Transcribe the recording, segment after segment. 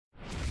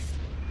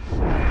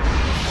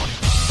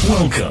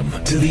Welcome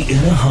to the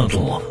Inner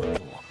Huddle,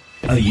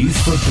 a youth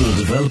football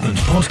development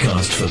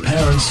podcast for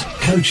parents,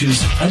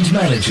 coaches and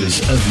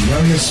managers of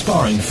young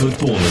aspiring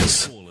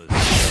footballers.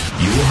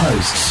 Your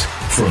hosts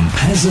from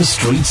Pezza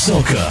Street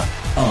Soccer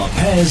are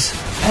Pez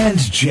and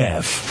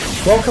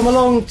Jeff. Welcome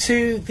along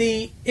to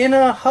the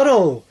Inner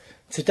Huddle.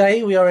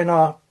 Today we are in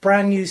our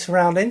brand new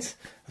surroundings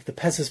of the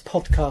Pezza's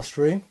podcast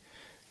room,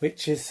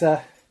 which is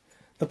the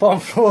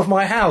bottom floor of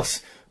my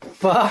house.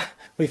 But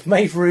we've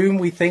made room,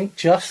 we think,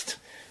 just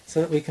so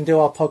that we can do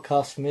our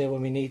podcast from here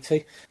when we need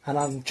to. And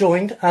I'm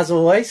joined, as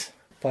always,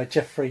 by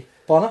Jeffrey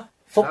Bonner,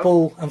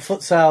 football and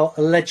futsal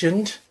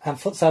legend and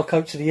futsal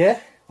coach of the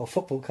year, or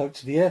football coach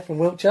of the year from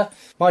Wiltshire.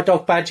 My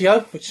dog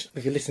Baggio, which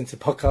if you listen to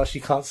podcasts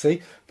you can't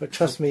see, but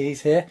trust me,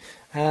 he's here.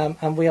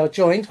 And we are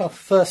joined, our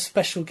first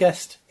special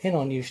guest in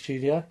our new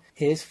studio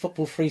is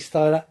football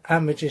freestyler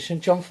and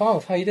magician John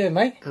Farnworth. How you doing,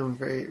 mate? I'm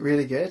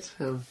really good.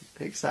 I'm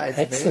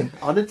excited to be here.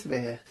 Honoured to be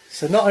here.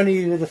 So not only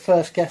are you the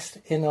first guest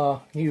in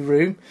our new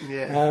room,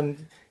 you're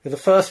the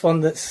first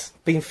one that's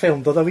been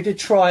filmed, although we did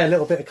try a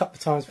little bit a couple of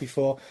times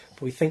before,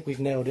 but we think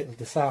we've nailed it with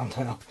the sound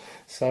now.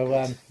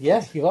 So,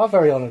 you are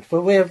very honoured,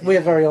 but we're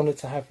very honoured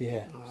to have you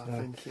here. Oh,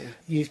 thank you.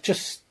 You've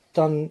just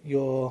done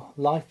your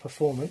live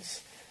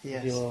performance,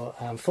 your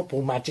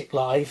Football Magic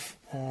Live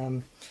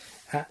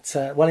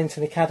at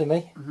Wellington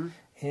Academy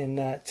in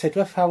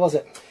Tidworth. How was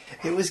it?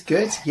 It was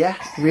good, yeah.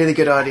 Really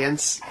good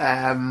audience.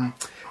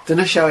 Done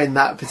a show in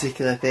that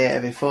particular theatre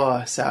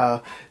before,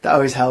 so that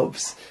always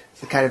helps.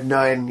 So kind of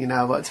knowing,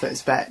 what to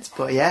expect.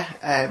 But yeah,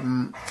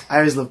 I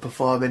always love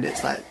performing.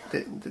 It's like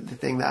the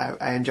thing that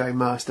I enjoy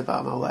most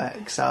about my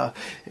work. So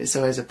it's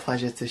always a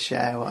pleasure to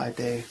share what I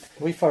do.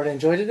 We thoroughly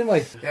enjoyed it, didn't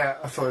we? Yeah,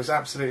 I thought it was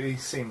absolutely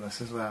seamless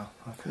as well.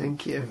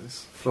 Thank you. It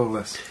was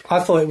flawless. I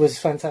thought it was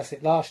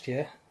fantastic last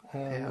year.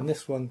 And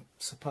this one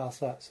surpassed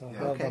that, so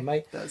well done,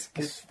 mate. That's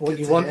good. What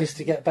you want is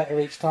to get better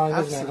each time,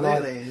 isn't it?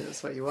 Absolutely,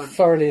 that's what you want.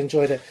 Thoroughly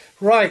enjoyed it.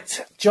 Right,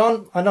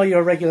 John, I know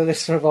you're a regular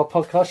listener of our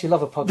podcast. You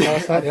love a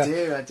podcast, don't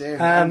you? I do.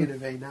 I'm going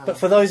to be now. But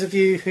for those of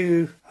you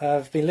who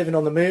have been living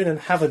on the moon and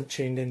haven't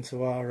tuned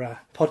into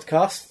our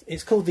podcast,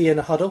 it's called the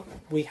Inner Huddle.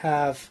 We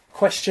have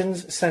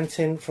questions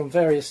sent in from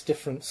various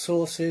different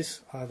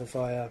sources, either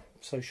via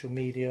social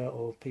media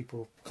or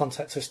people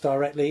contact us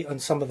directly, and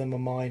some of them are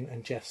mine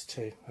and Jeff's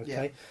too.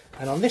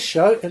 And on this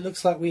show it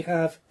looks like we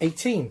have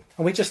 18,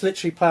 and we just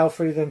literally plough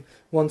through them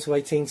 1 to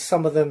 18.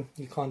 Some of them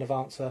you kind of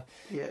answer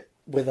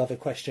with other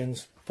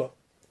questions, but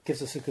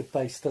gives us a good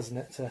base, doesn't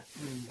it,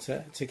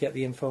 to get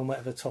the info on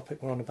whatever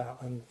topic we're on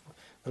about. And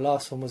the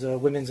last one was a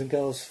women's and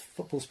girls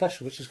football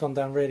special, which has gone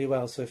down really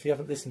well, so if you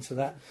haven't listened to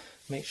that,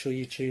 make sure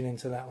you tune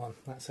into that one.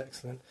 That's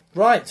excellent.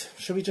 Right,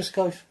 should we just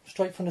go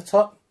straight from the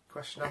top?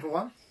 Question number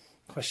 1.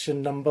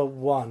 Question number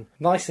 1.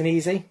 Nice and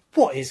easy.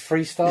 What is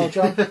freestyle,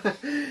 John?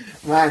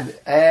 Man,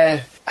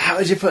 how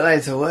would you put that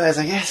into words?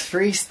 I guess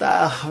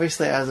freestyle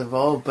obviously has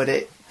evolved, but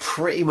it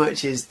pretty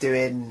much is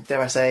doing,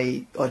 dare I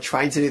say, or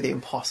trying to do the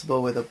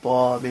impossible with a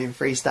ball. I mean,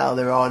 freestyle,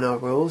 there are no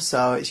rules,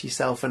 so it's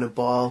yourself and a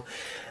ball,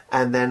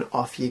 and then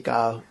off you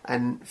go.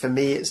 And for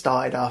me, it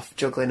started off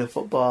juggling a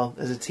football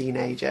as a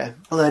teenager,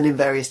 learning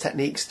various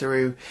techniques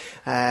through,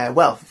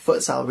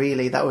 futsal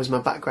really. That was my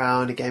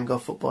background, a game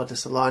called Football de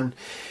Salon,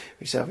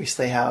 which is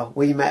obviously how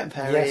we met,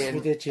 Perry. Yes, we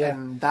did, yeah.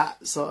 And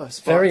that sort of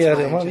very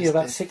early on, weren't you?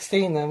 About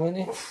 16 then, weren't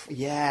you?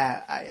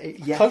 Yeah.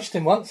 Coached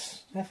him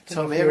once.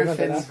 Told me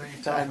everything.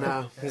 I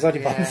know. It was only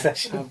one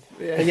session.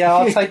 But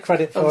I'll take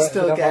credit for it. I'm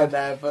still getting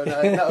there, but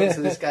not up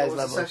to this guy's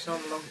level. Was the session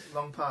on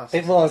long pass?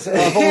 It was. Of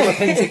all the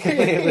things it could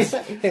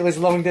be, it was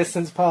long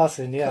distance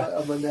passing, Cut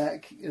on my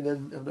neck, and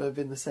then I've never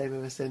been the same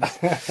ever since.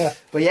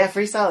 But yeah,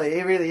 freestyle,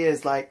 it really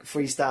is like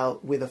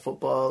freestyle with a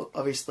football.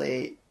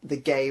 Obviously, the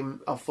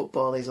game of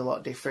football is a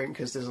lot different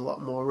because there's a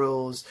lot more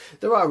rules.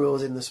 There are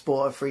rules in the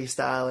sport of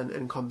freestyle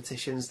and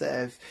competitions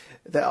that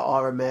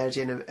are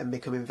emerging and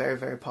becoming very,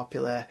 very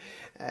popular,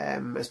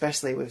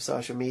 especially with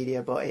social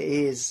media. But it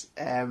is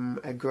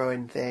a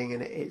growing thing,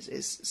 and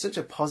it's such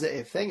a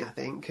positive thing, I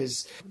think,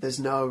 because there's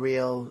no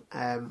real,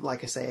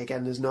 like I say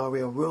again, there's no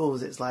real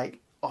rules. It's like,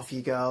 off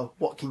you go,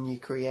 what can you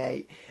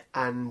create?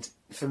 And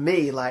for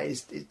me, like,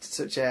 it's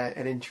such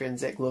an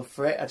intrinsic love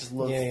for it. I just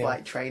love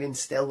like training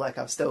still. Like,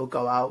 I still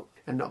go out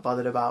and not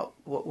bothered about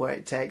where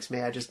it takes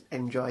me. I just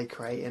enjoy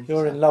creating.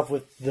 You're in love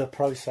with the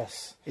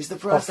process. It's the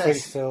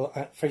process of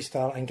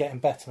freestyle and getting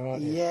better,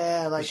 aren't you?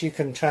 Yeah, like, which you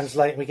can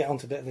translate. We get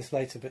onto a bit of this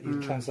later, but you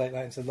can translate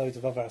that into loads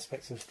of other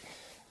aspects of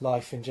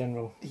life in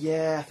general.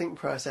 Yeah, I think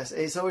process.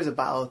 It's always a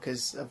battle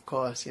because, of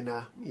course, you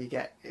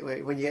get,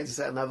 when you get to a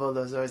certain level,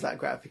 there's always that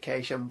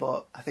gratification.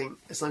 But I think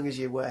as long as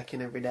you're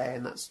working every day,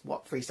 and that's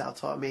what freestyle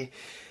taught me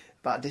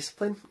about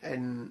discipline,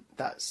 and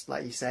that's,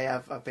 like you say,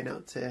 I've been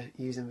able to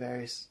use in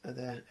various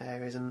other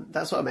areas, and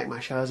that's what I make my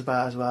shows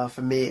about as well.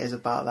 For me, it is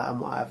about that and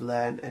what I've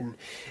learned. And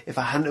if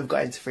I hadn't have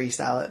got into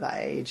freestyle at that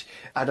age,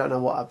 I don't know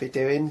what I'd be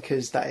doing,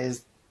 because that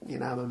is,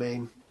 my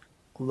main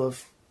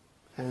love,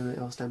 and it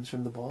all stems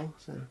from the ball.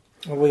 So.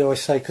 Well, we always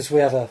say, because we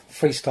have a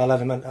freestyle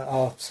element at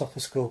our soccer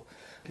school,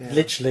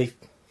 literally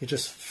you're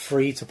just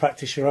free to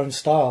practice your own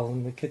style,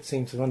 and the kids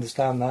seem to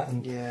understand that,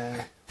 and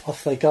Yeah.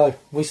 off they go.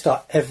 We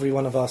start every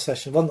one of our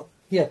sessions,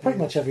 pretty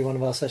much every one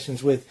of our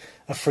sessions with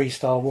a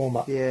freestyle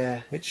warm-up,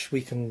 Yeah. which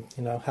we can,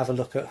 have a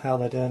look at how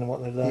they're doing and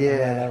what they've learned Yeah. and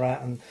where they're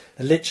at, and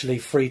they're literally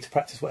free to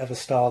practice whatever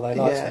style they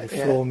like. Yeah, So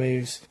the floor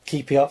moves,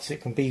 keepy ups,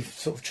 it can be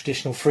sort of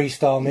traditional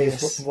freestyle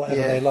moves, Yes,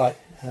 whatever yeah. they like.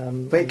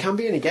 But it can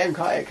be in a game,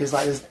 can't it? Because,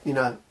 like, there's,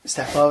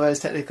 step over is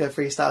technically a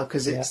freestyle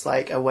because it's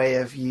like a way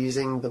of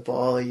using the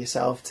ball or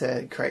yourself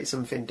to create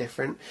something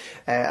different.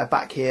 A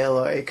back heel,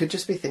 or it could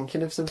just be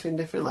thinking of something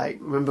different. Like,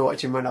 remember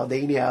watching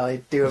Ronaldinho,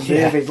 he'd do a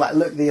move, he'd like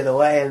look the other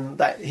way, and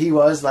like he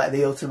was like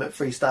the ultimate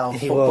freestyle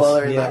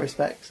footballer in that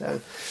respect.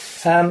 So,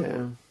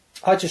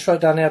 I just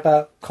wrote down there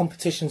about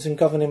competitions and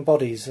governing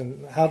bodies,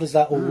 and how does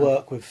that all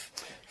work with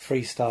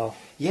freestyle?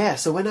 Yeah,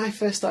 so when I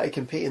first started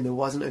competing, there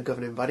wasn't a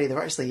governing body.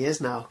 There actually is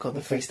now, called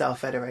the Freestyle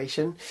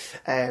Federation.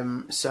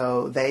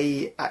 So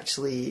they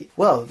actually,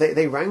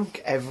 they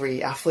rank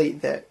every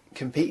athlete that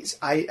competes.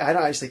 I don't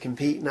actually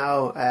compete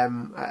now.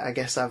 I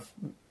guess I've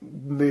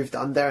moved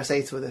on, dare I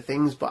say, to other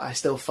things, but I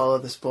still follow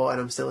the sport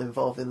and I'm still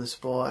involved in the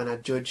sport and I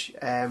judge.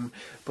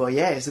 But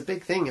yeah, it's a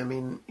big thing. I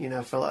mean,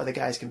 for a lot of the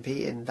guys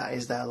competing, that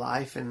is their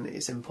life, and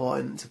it's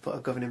important to put a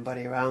governing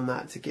body around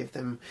that to give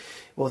them,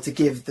 to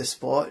give the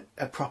sport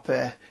a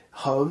proper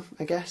home,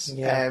 I guess.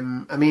 Yeah.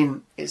 I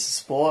mean, it's a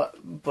sport,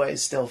 but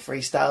it's still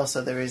freestyle,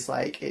 so there is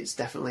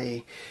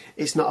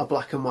it's not a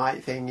black and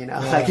white thing,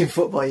 like in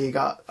football you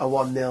got a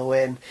 1-0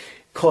 win.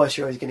 Of course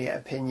you're always going to get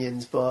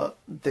opinions, but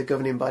the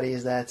governing body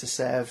is there to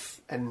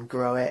serve and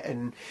grow it.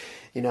 And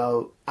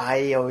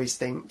I always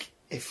think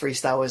if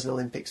freestyle was an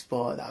Olympic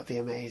sport, that'd be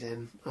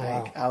amazing.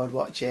 I would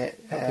watch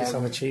it. That'd be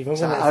some achievement,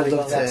 so wouldn't it, if they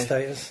got that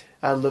status?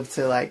 I'd love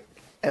to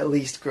at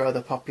least grow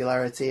the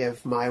popularity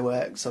of my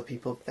work, so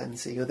people then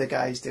see other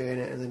guys doing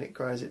it, and then it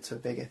grows it to a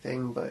bigger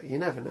thing. But you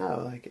never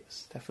know.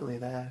 It's definitely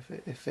there.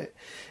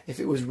 If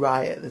it was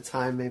right at the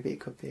time, maybe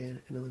it could be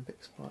an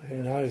Olympic sport.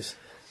 Who knows?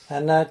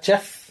 And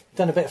Jeff,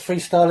 done a bit of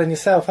freestyling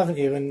yourself, haven't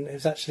you? And it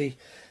was actually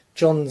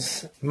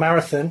John's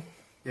marathon,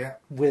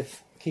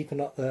 with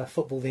keeping up the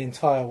football the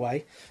entire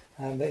way,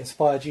 that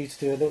inspired you to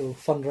do a little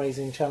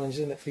fundraising challenge,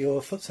 isn't it, for your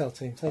futsal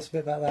team? Tell us a bit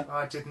about that.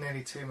 I did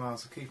nearly 2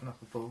 miles of keeping up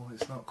the ball.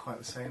 It's not quite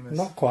the same as...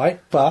 Not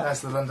quite, but...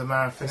 as the London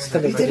Marathon.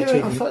 You did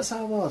it on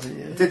futsal ball, didn't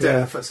you? Did do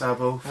a futsal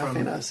ball. I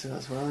think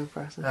that's well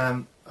impressive.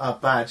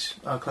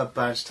 Our club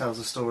badge tells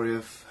a story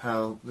of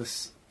how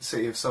this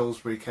city of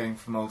Salisbury came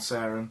from Old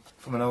Sarum,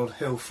 from an old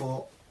hill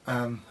fort,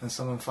 and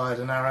someone fired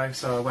an arrow.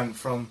 So I went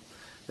from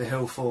the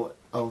hill fort,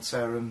 Old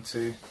Sarum,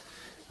 to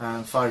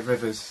Five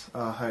Rivers,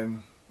 our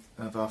home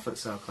of our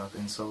futsal club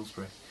in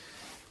Salisbury.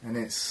 And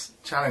it's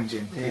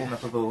challenging keeping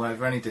up a ball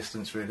over any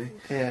distance, really.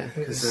 Yeah.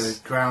 Because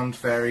the ground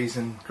varies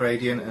in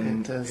gradient,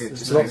 and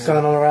there's lots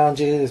going on around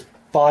you. There's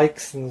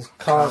bikes and there's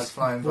cars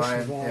flying by.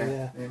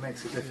 And, it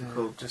makes it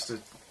difficult just to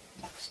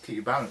keep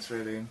your balance,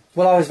 really.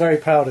 Well, I was very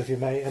proud of you,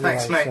 mate. Anyway,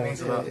 thanks, mate.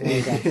 Means a lot.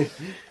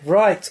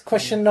 Right,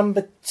 question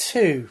number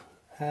 2.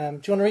 Do you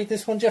want to read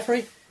this one,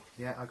 Jeffrey?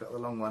 Yeah, I got the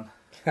long one.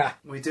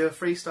 We do a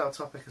freestyle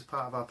topic as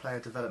part of our player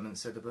development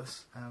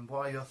syllabus.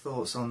 What are your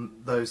thoughts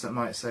on those that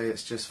might say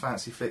it's just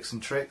fancy flicks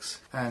and tricks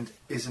and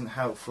isn't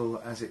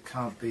helpful as it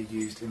can't be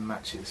used in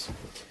matches?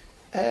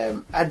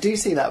 I do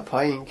see that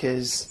point,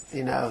 because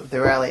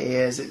the reality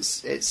is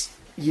it's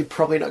you're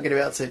probably not going to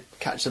be able to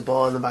catch the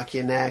ball in the back of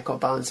your neck or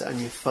balance it on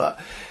your foot.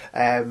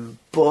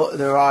 But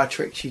there are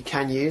tricks you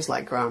can use,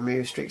 like ground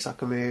moves, street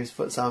soccer moves,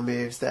 futsal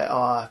moves that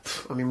are,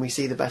 we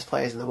see the best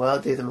players in the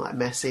world do them, like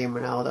Messi and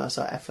Ronaldo,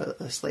 so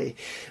effortlessly.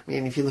 I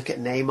mean, if you look at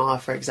Neymar,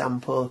 for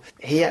example,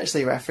 he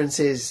actually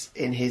references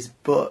in his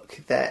book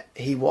that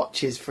he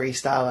watches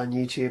freestyle on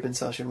YouTube and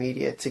social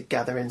media to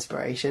gather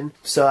inspiration.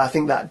 So I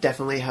think that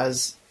definitely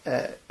has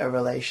a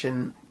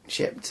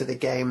relationship to the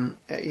game,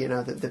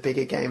 the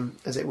bigger game,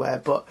 as it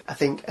were. But I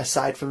think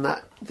aside from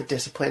that, the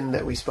discipline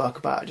that we spoke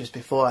about just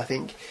before, I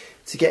think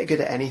to get good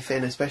at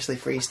anything, especially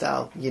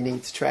freestyle, you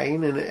need to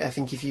train. And I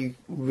think if you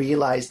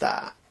realise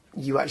that,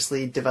 you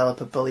actually develop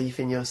a belief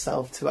in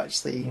yourself to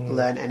actually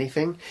learn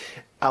anything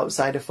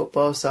outside of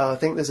football. So I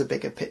think there's a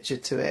bigger picture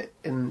to it,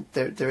 and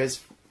there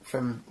is,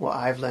 from what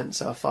I've learned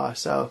so far.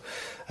 So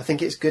I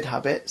think it's good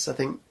habits. I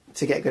think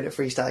to get good at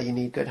freestyle, you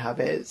need good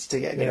habits. To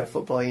get good at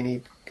football, you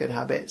need good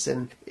habits.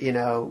 And,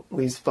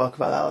 we spoke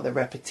about that, like the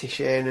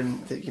repetition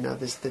and,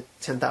 there's the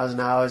 10,000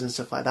 hours and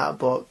stuff like that.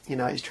 But,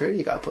 it's true,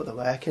 you got to put the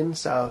work in.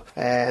 So,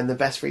 and the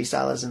best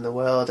freestylers in the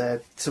world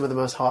are some of the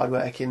most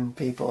hardworking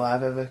people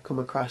I've ever come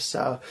across.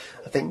 So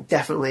I think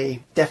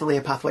definitely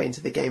a pathway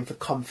into the game for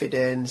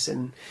confidence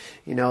and,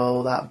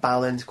 all that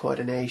balance,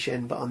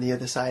 coordination. But on the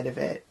other side of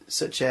it,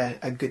 such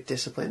a good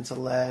discipline to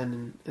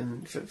learn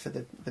and for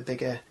the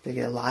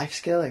bigger life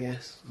skill, I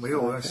guess. We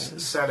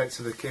always sell it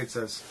to the kids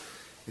as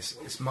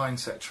it's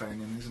mindset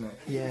training, isn't it?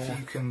 Yeah. If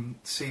you can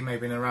see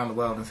maybe around the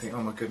world and think,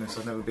 oh my goodness,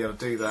 I'll never be able to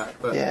do that,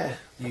 but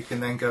you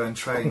can then go and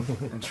train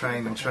and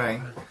train and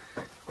train.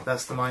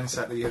 That's the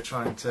mindset that you're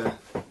trying to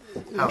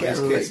help these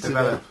kids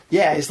develop.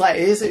 Yeah, it's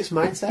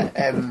mindset.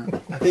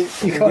 I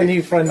think you got a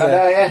new friend there.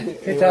 I know,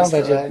 yeah. Get down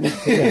there,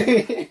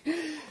 Jim.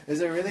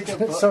 There's a really good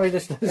book. Sorry,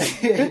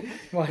 listeners.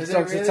 My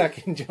dog's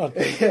attacking John.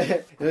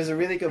 There's a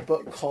really good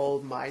book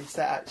called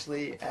Mindset,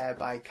 actually,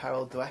 by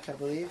Carol Dweck, I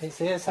believe. It's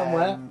here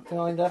somewhere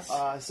behind us.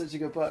 Such a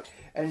good book.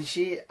 And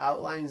she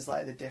outlines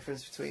like the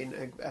difference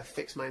between a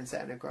fixed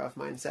mindset and a growth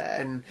mindset.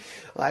 And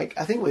like,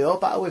 I think we all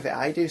battle with it.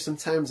 I do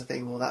sometimes. I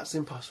think, well, that's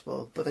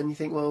impossible. But then you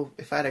think, well,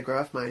 if I had a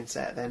growth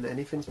mindset, then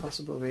anything's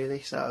possible,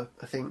 really. So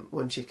I think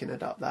once you can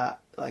adopt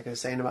that, like I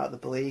was saying about the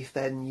belief,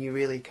 then you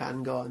really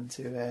can go on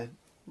to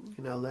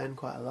learn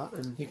quite a lot.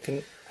 And you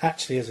can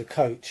actually, as a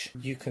coach,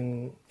 you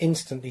can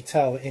instantly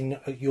tell in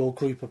your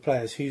group of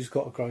players who's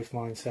got a growth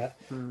mindset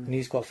and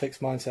who's got a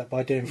fixed mindset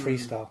by doing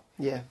freestyle.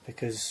 Yeah.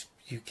 Because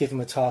you give them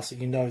a task that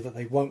you know that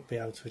they won't be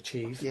able to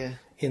achieve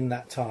in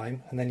that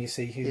time, and then you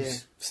see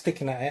who's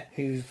sticking at it,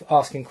 who's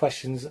asking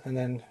questions, and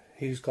then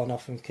who's gone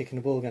off and kicking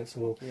the ball against the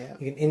wall. Yeah.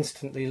 You can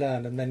instantly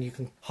learn, and then you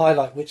can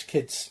highlight which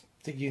kids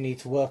that you need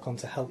to work on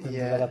to help them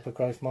develop a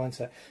growth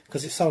mindset,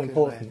 because it's so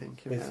important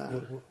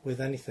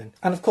with anything.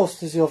 And of course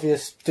there's the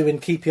obvious doing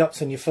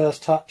keepy-ups and your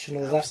first touch and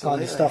all that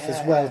kind of stuff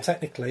as well.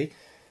 Technically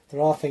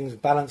there are things,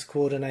 balance,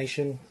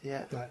 coordination,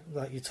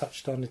 like you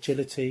touched on,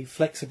 agility,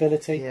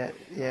 flexibility,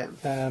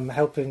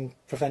 helping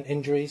prevent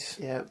injuries,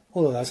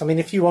 all of those. I mean,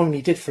 if you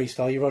only did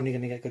freestyle, you're only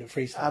going to get good at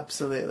freestyle.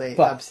 Absolutely,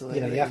 but,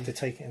 absolutely. You have to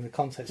take it in the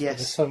context. Yes.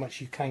 There's so much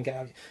you can get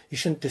out. You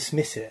shouldn't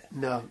dismiss it.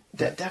 No,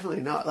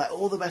 definitely not. Like,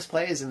 all the best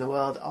players in the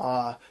world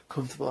are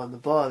comfortable on the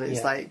ball.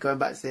 It's like, going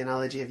back to the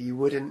analogy of you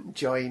wouldn't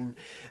join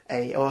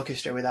a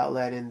orchestra without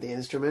learning the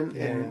instrument.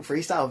 And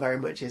freestyle very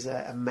much is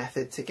a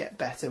method to get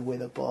better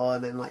with a ball.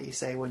 And then, like you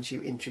say, once you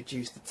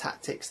introduce the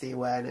tactics, the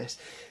awareness,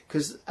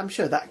 because I'm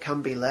sure that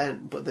can be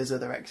learned, but there's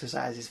other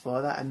exercises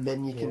for that, and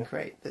then you can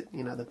create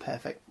the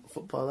perfect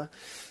footballer.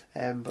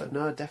 But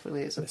no,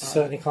 definitely it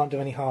certainly can't do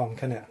any harm,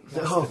 can it?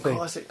 No, of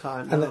course it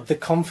can't. And the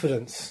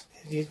confidence.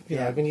 You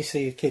know, when you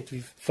see a kid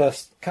who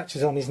first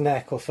catches on his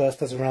neck or first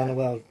does around the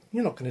world,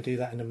 you're not going to do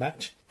that in a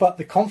match. But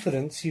the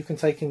confidence you can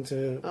take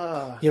into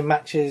your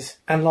matches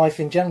and life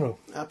in general.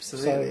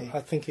 Absolutely. So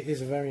I think it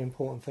is a very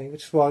important thing,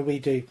 which is why we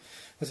do,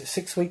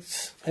 6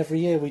 weeks every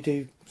year we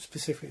do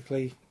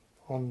specifically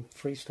on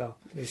freestyle.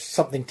 It's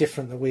something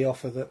different that we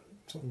offer that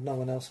sort of no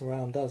one else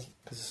around does,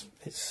 because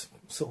it's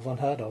sort of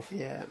unheard of.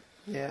 Yeah.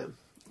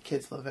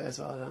 Kids love it as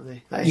well, don't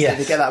they? Like,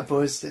 they get that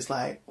buzz. It's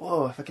like,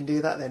 whoa, if I can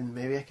do that, then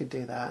maybe I could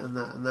do that and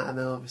that and that, and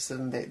then all of a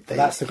sudden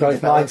that's the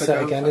growth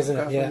mindset again, isn't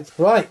it? Yeah.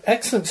 Right,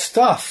 excellent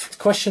stuff.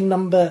 Question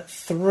number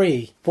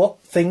 3: what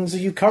things are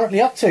you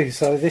currently up to?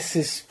 So this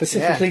is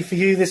specifically for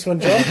you, this one,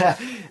 John.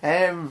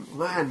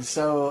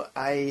 So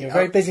you're a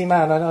very busy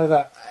man. I know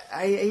that.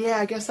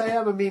 I guess I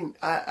am. I mean,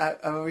 I've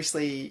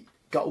obviously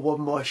got one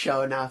more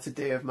show now to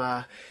do of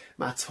my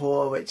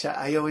tour, which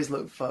I always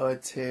look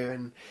forward to,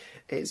 and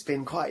it's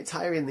been quite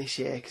tiring this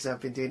year because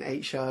I've been doing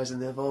 8 shows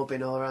and they've all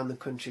been all around the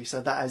country,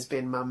 so that has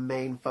been my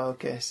main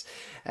focus.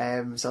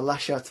 So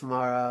last show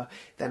tomorrow,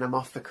 then I'm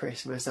off for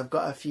Christmas. I've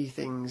got a few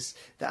things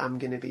that I'm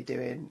going to be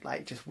doing,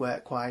 like just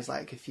work-wise,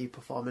 like a few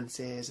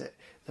performances at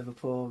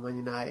Liverpool, Man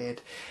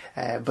United,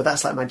 but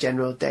that's like my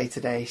general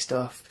day-to-day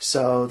stuff.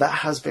 So that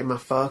has been my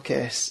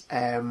focus.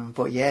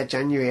 But yeah,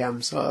 January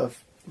I'm sort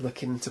of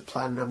looking to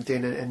plan. I'm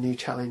doing a new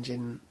challenge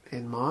in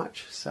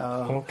March,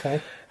 so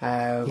okay.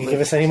 Can you give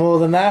us any more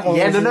than that?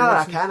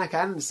 I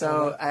can.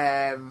 So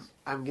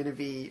I'm going to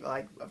be,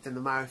 like, I've done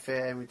the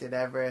marathon, we did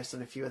Everest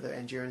and a few other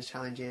endurance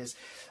challenges.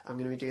 I'm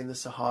going to be doing the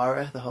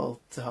Sahara, the whole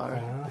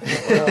Sahara.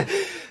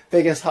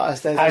 Biggest,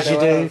 hottest desert. As you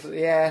do.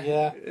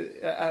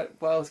 Yeah.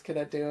 What else could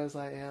I do? I was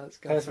like, let's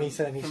go. There's me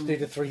saying you should do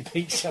the 3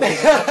 peaks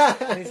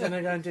challenge. He's going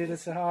to go and do the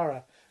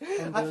Sahara.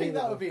 I think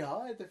that would be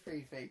hard, the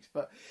 3 peaks,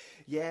 but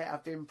yeah,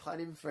 I've been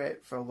planning for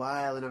it for a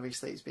while, and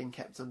obviously it's been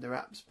kept under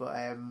wraps, but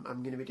I'm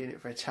going to be doing it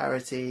for a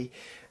charity,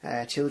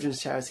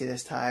 children's charity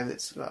this time.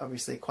 It's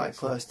obviously quite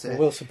close to.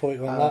 We'll support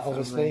you on that,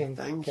 obviously, and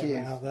thank get you.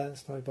 It out there.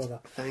 It's no bother.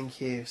 Thank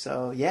you.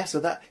 So yeah,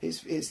 so that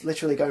it's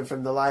literally going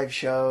from the live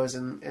shows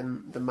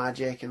and the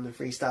magic and the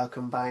freestyle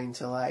combined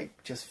to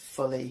like just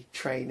fully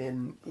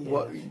training,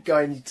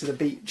 going to the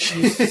beach.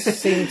 You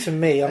seem to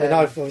me, I mean,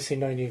 I've obviously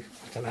known you,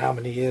 I don't know how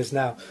many years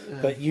now,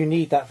 but you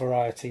need that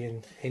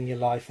variety in your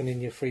life and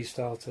in your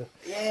freestyle to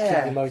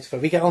keep you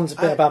motivated. We get on to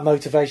a bit about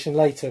motivation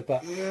later,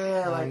 but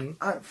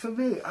for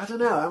me, I don't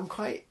know, I'm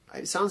quite,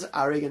 it sounds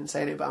arrogant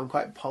saying it, but I'm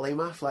quite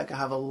polymath. Like, I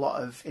have a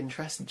lot of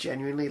interest,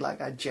 genuinely. Like,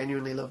 I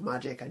genuinely love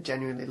magic, I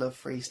genuinely love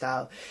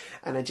freestyle,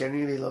 and I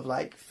genuinely love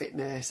like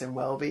fitness and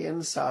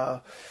well-being.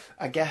 So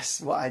I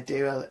guess what I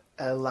do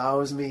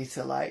allows me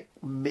to like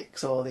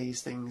mix all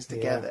these things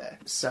together.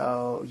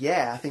 So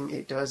yeah, I think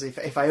it does.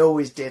 If I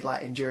always did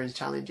like endurance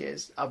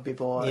challenges, I'd be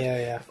bored.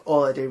 If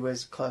all I did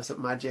was close-up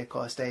magic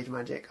or stage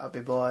magic, I'd be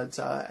bored.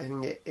 So I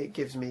think it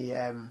gives me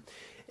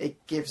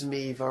it gives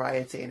me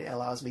variety and it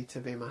allows me to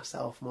be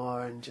myself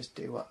more and just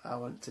do what I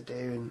want to do.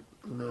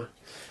 And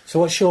So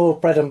what's your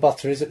bread and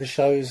butter? Is it the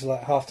shows,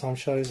 like halftime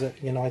shows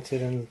at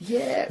United and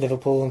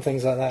Liverpool and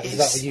things like that? Is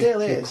that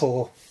what your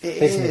core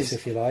business,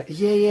 if you like?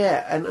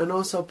 Yeah. And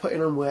also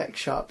putting on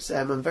workshops.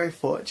 I'm very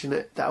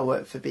fortunate that I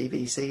work for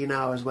BBC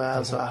now as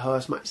well. So I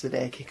host Match of the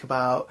Day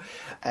Kickabout,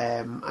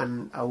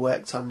 and I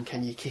worked on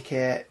Can You Kick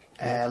It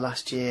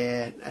last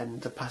year,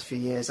 and the past few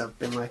years I've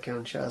been working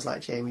on shows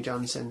like Jamie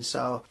Johnson.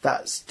 So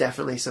that's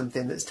definitely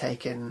something that's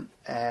taken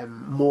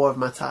more of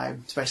my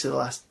time, especially the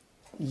last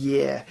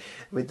year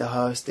with the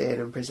hosting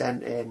and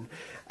presenting.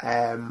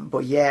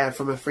 But yeah,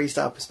 from a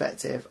freestyle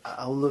perspective,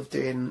 I love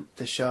doing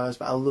the shows,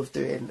 but I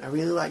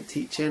really like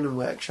teaching and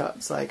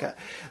workshops, like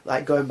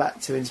going back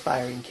to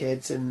inspiring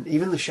kids, and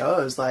even the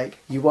shows, like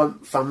you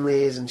want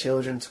families and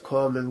children to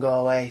come and go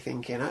away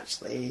thinking,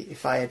 actually,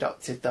 if I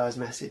adopted those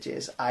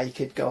messages, I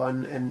could go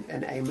on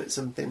and aim at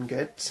something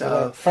good.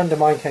 So a friend of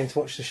mine came to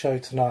watch the show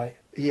tonight.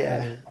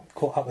 Yeah.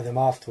 Caught up with him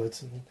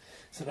afterwards and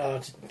said, "Oh,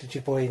 did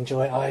your boy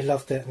enjoy it?" I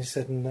loved it. And he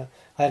said, "And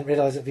I hadn't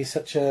realised it'd be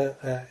such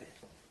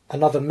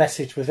another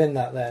message within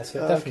that there."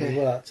 So it definitely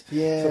worked.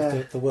 Yeah. Sort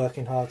of the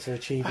working hard to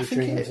achieve your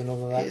dreams and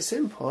all of that. It's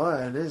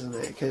important, isn't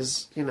it?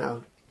 Because,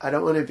 I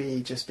don't want to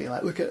be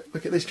like, look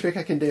at this trick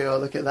I can do, or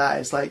look at that.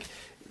 It's like,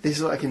 this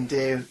is what I can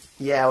do.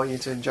 Yeah, I want you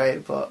to enjoy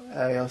it, but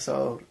I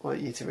also want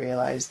you to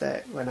realise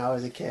that when I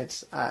was a kid,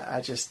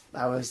 I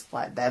was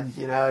like them,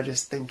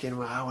 just thinking,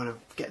 well, I want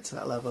to get to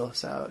that level.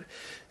 So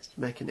it's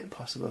making it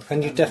possible.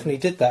 And you definitely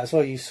did that as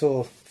well. You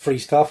saw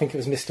freestyle. I think it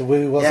was Mr.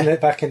 Wu, wasn't it,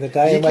 back in the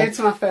day? You came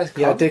to my first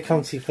Yeah, I did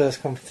come to your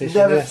first competition.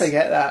 Never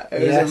forget that.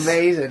 It was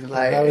amazing.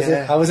 Like,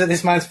 I was at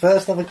this man's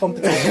first ever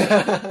competition.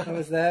 I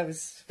was there. It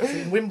was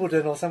in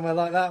Wimbledon or somewhere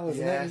like that,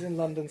 wasn't it? It was in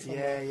London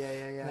somewhere.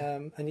 Yeah.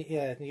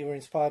 And you were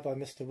inspired by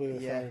Mr. Wu,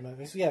 if I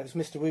remember. It was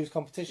Mr. Wu's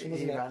competition,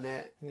 wasn't it? He ran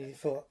it. And you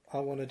thought, I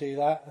want to do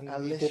that,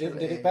 and you did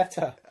it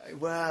better.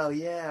 Well,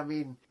 yeah, I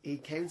mean, he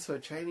came to a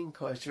training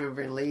course, do you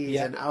remember, in Leeds,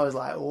 and I was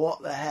like,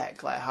 what the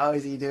heck? Like, how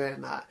is he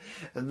doing that?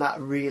 And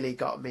that really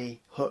got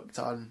me hooked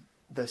on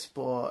the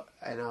sport,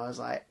 and I was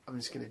like, I'm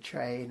just going to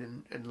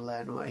train and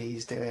learn what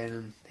he's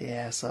doing,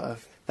 and sort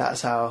of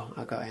that's how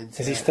I got into it.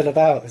 Is he still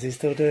about? Is he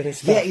still doing his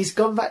stuff? Yeah, he's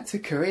gone back to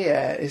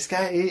Korea. This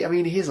guy,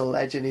 he's a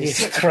legend.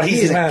 He's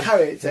crazy, he's man. A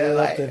character. Yeah,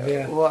 like,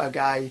 him, what a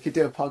guy. You could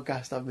do a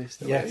podcast on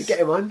Mr. Yes. Wu. Get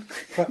him on.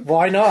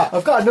 Why not?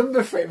 I've got a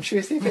number for him. Should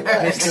we see if it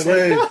works? Mr.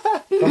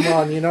 Wu, come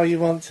on, you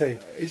want to.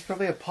 He's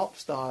probably a pop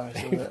star or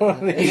something. He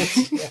probably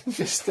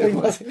is.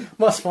 We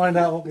must find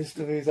out what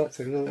Mr. Wu's up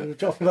to. We'll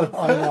drop him a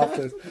line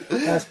afterwards.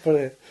 That's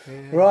brilliant.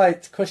 Yeah.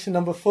 Right, question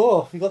number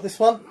 4. You got this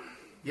one?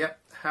 Yep.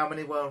 How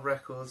many world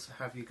records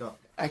have you got?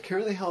 I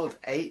currently hold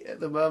 8 at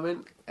the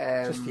moment.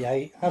 Just the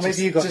 8. How many have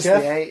you got, just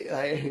Jeff?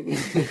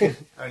 The 8.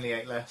 Only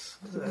 8 less.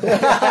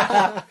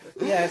 Yeah,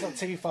 it's not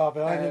too far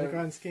behind in the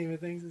grand scheme of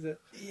things, is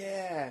it?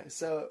 Yeah,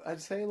 so I'd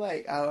say,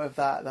 like, out of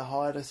that, the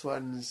hardest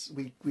ones,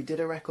 we did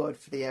a record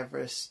for the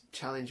Everest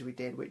challenge we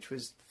did, which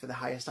was for the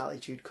highest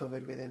altitude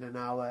covered within an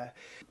hour.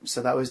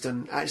 So that was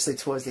done actually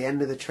towards the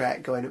end of the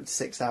trek, going up to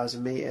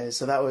 6,000 metres.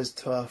 So that was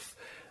tough.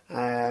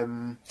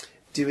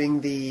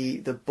 Doing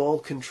the ball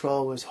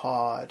control was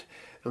hard,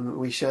 and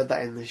we showed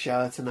that in the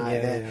show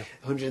tonight.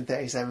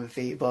 137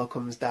 feet, ball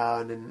comes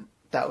down, and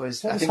that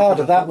was... What was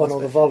harder, that one or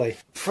the volley?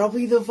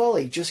 Probably the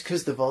volley, just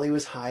because the volley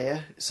was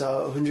higher.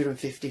 So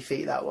 150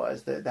 feet that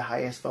was, the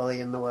highest volley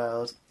in the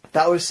world.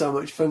 That was so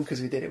much fun because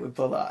we did it with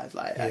Bullard,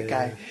 like that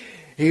guy.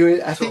 He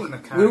was, I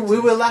think we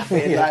were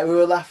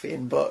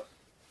laughing, but...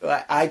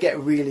 Like, I get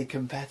really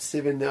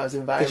competitive in those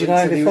environments. Did you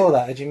know him before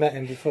that? Had you met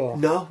him before?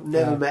 No,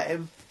 never met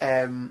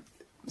him.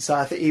 So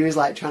I think he was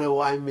like trying to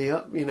wind me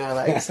up,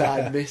 so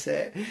I'd miss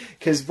it.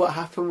 Because what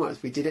happened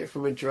was we did it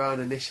from a drone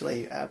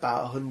initially at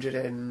about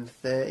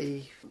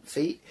 130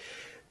 feet.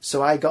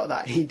 So I got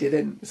that, he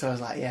didn't. So I was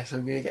like, yes,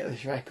 I'm going to get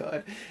this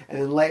record.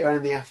 And then later on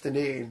in the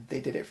afternoon,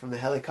 they did it from the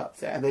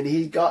helicopter. And then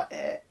he got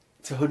it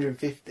to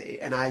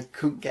 150 and I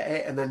couldn't get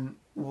it. And then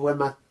when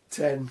my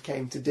turn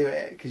came to do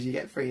it, because you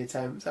get 3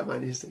 attempts, I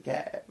managed to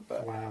get it.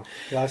 But wow.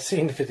 Yeah, I've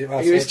seen the video.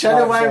 He was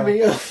trying to wind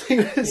me up.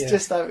 It was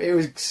just it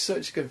was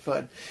such good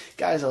fun.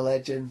 Guy's a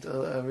legend.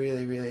 I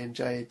really, really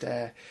enjoyed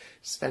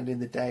spending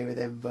the day with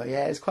him. But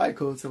yeah, it's quite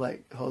cool to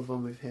like hold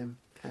one with him.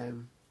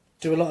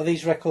 Do a lot of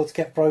these records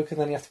get broken,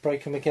 then you have to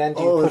break them again?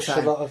 Do you push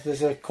a lot of...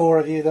 There's a core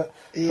of you that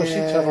push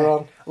each other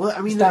on? Well,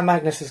 I mean... Dan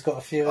Magnus has got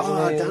a few,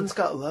 hasn't he? Dan's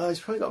got loads.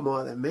 He's probably got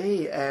more than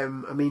me. I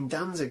mean,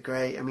 Dan's are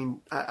great. I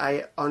mean,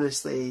 I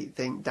honestly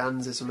think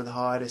Dan's are some of the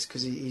hardest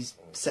because he's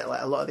set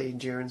like a lot of the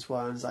endurance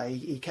ones. Like,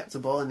 he kept the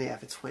ball in the air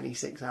for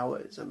 26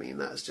 hours. I mean,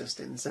 that's just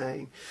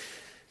insane.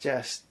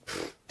 Just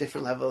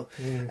different level.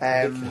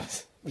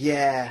 Ridiculous.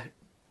 Yeah.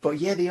 But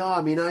yeah, they are.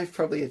 I mean, I've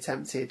probably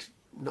attempted...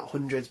 not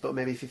hundreds, but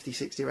maybe 50,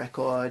 60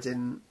 records,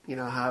 and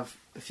have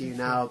a few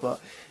now.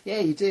 But yeah,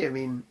 you do. I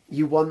mean,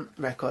 you want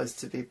records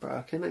to be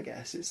broken, I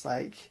guess. It's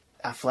like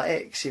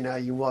athletics,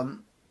 you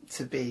want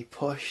to be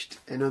pushed,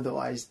 and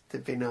otherwise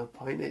there'd be no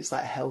point. It's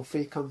like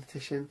healthy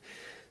competition.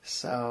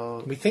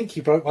 So we think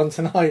you broke one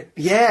tonight.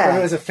 Yeah. Whether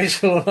it was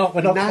official or not,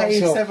 we're not quite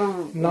sure.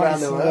 97 around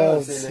the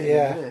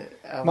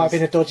world. Might have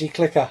been a dodgy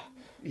clicker.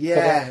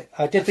 Yeah.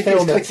 I did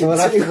film it, so we'll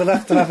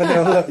have to have a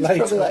little look later.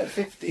 Probably like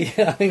 50.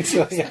 Yeah, I think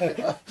so,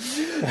 yeah.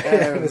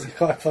 It was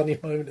quite a funny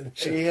moment in the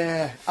show.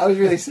 Yeah. I was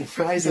really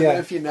surprised. I don't know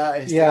if you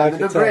noticed. Yeah, the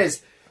number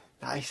is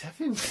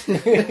 97.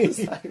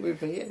 It's like we're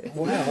here.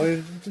 Wow,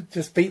 we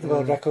just beat the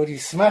world record. You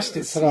smashed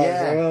it tonight.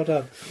 Yeah. So well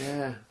done.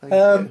 Yeah. Thank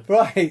you.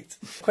 Right.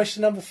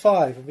 Question number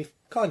 5, and we've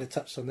kind of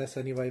touched on this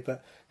anyway,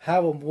 but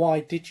how and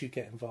why did you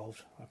get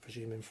involved, I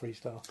presume, in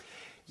freestyle?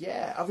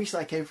 Yeah,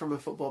 obviously I came from a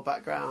football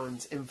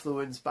background,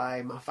 influenced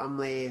by my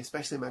family,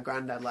 especially my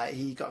granddad. Like,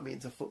 he got me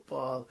into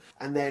football,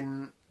 and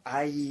then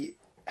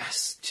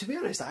to be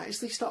honest, I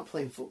actually stopped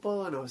playing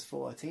football when I was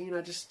 14.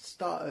 I just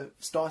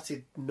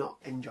started not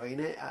enjoying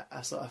it.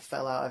 I sort of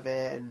fell out of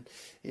it, and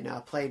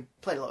I played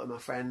a lot with my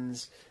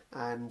friends,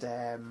 and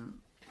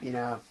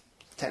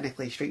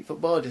technically street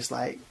football, just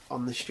like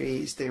on the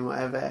streets doing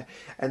whatever.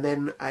 And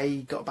then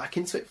I got back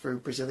into it through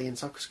Brazilian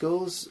soccer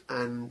schools,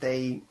 and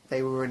they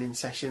were running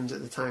sessions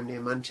at the time near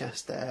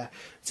Manchester.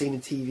 I'd seen a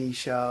TV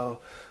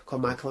show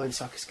called My Clone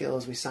Soccer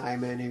Skills with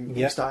Simon,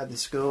 who started the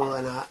school,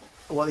 and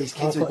what these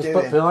kids were doing. I've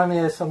got his book behind me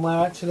here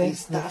somewhere, actually.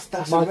 That's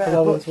a rare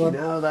book,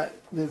 that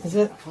is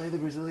it? Play the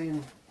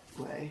Brazilian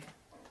way.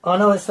 I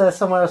know it's there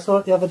somewhere. I saw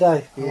it the other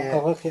day. Yeah.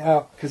 I'll look it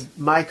out. Because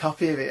my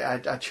copy of it,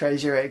 I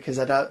treasure it, because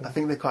I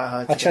think they're quite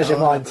hard to I treasure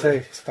mine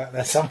too. It's back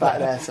there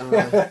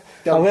somewhere.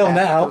 I will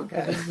now.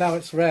 Now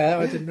it's rare.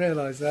 I didn't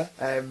realise that.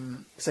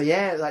 So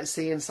yeah, like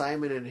seeing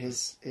Simon and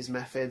his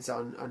methods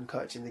on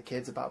coaching the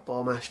kids about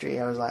ball mastery,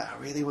 I was like, I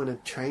really want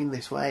to train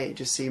this way. It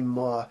just seemed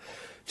more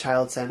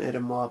child-centred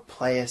and more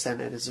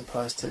player-centred, as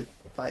opposed to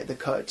like the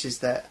coaches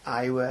that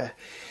I were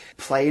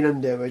playing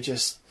under were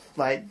just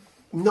like,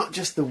 not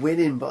just the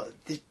winning, but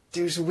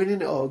they was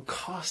winning at all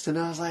cost. And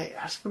I was like,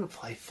 I just want to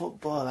play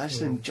football. I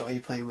just enjoy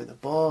playing with the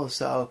ball.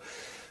 So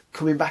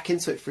coming back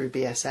into it through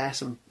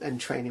BSS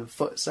and training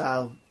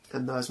futsal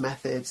and those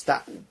methods,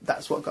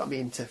 that's what got me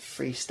into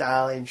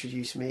freestyle,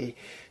 introduced me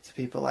to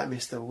people like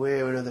Mr.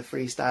 Wu and other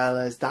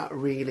freestylers. That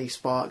really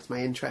sparked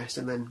my interest.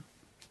 And then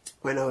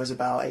when I was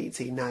about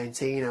 18,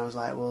 19, I was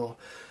like, well,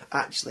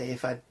 actually,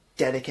 if I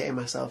dedicated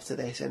myself to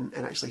this and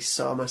actually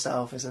saw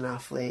myself as an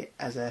athlete,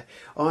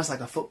 almost like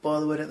a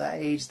footballer would at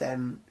that age,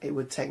 then it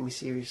would take me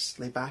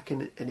seriously back,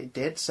 and it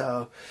did.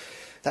 So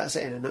that's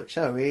it in a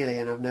nutshell, really,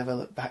 and I've never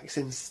looked back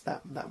since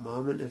that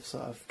moment of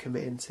sort of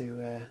committing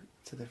to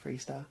the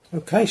freestyle.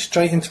 Okay,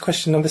 straight into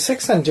question number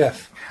 6 then,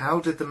 Jeff. How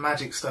did the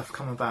magic stuff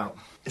come about?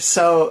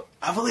 So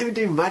I've only been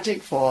doing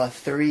magic for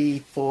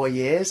 3-4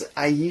 years.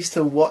 I used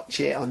to watch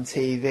it on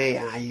TV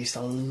and I used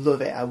to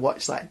love it. I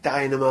watched like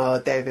Dynamo,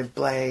 David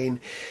Blaine.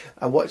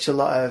 I watched a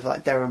lot of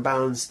like Darren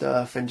Bound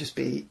stuff and just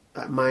be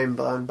like mind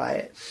blown by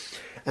it.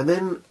 And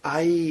then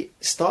I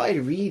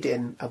started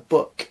reading a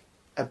book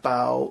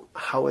about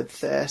Howard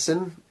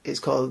Thurston. It's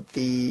called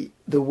The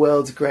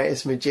World's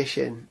Greatest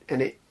Magician,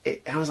 and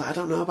I was like, I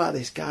don't know about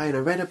this guy, and I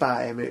read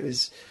about him. It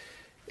was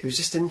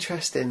just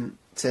interesting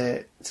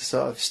to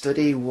sort of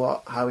study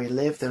how he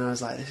lived, and I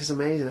was like, this is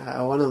amazing.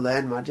 I want to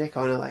learn magic.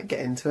 I want to like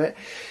get into it.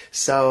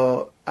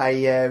 So I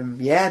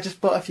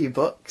just bought a few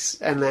books,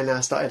 and then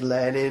I started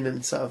learning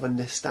and sort of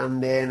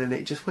understanding, and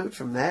it just went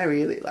from there,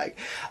 really. Like,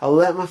 I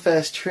learnt my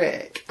first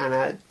trick and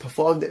I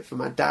performed it for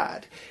my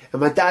dad,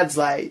 and my dad's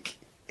like,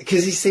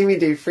 because he's seen me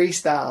do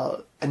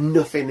freestyle and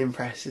nothing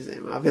impresses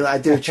him. I'll be like, I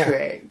do a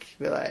trick,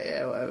 be like,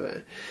 yeah,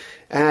 whatever.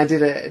 And I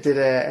did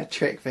a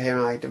trick for him,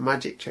 like a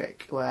magic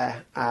trick,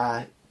 where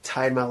I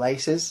tied my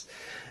laces,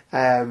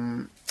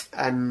 and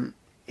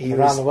he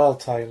around the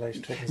world tie your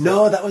lace trick.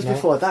 No, that was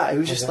before that. It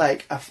was just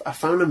like I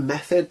found a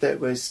method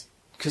that was,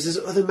 because there's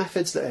other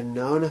methods that are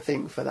known, I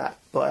think, for that,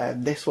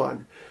 but this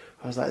one,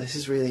 I was like, this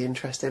is really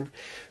interesting.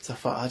 So I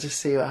thought, I'll just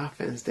see what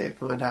happens, do it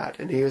for my dad.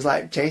 And he was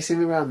like chasing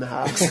me around the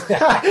house.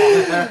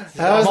 I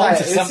was like,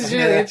 this is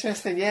really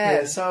interesting.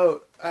 Yeah.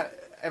 So,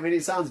 I mean,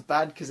 it sounds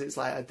bad because it's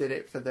like I did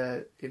it for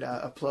the,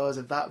 applause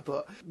of that.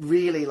 But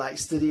really, like,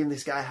 studying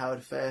this guy,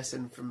 Howard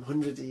Thurston, from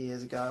hundreds of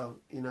years ago,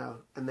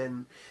 and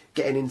then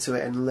getting into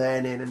it and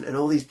learning. And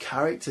all these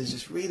characters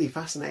just really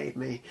fascinated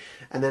me.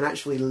 And then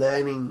actually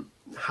learning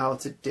how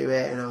to do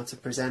it and how to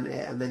present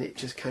it, and then it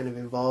just kind of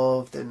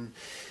evolved. And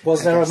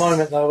was there a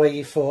moment though where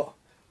you thought,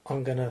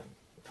 I'm gonna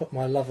put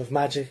my love of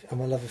magic and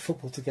my love of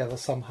football together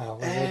somehow?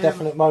 Was there a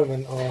definite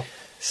moment, or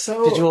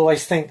did you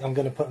always think I'm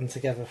gonna put them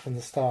together from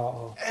the start?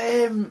 Or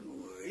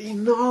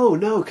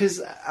no,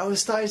 because I was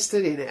started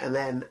studying it, and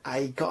then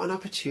I got an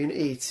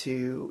opportunity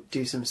to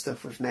do some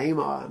stuff with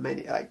Neymar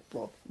many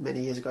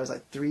years ago. It was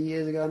like 3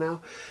 years ago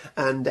now,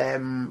 and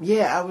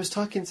I was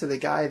talking to the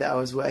guy that I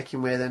was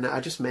working with, and I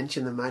just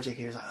mentioned the magic.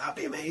 He was like, "That'd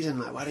be amazing!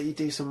 Like, why don't you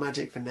do some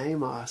magic for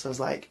Neymar?" So I was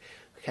like,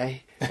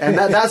 "Okay," and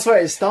that's where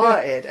it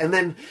started. And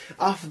then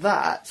after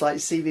that, like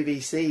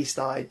CBBC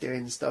started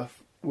doing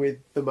stuff with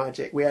the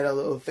magic. We had a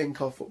little thing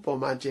called Football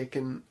Magic,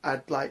 and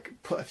I'd like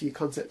put a few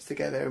concepts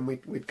together, and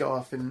we'd go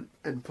off and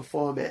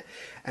perform it.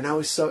 And I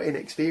was so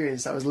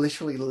inexperienced. I was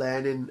literally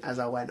learning as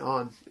I went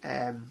on,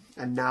 and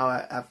now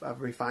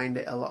I've refined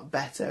it a lot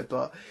better.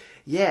 But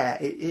yeah,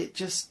 it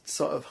just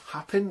sort of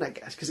happened, I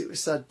guess, because it was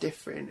so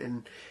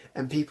different,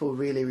 and people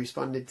really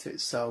responded to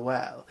it so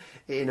well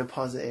in a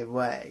positive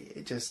way.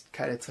 It just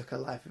kind of took a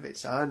life of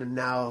its own, and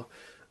now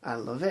I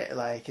love it.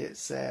 Like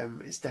it's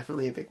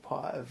definitely a big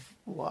part of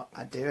what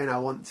I do, and I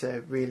want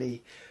to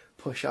really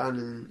push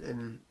on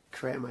and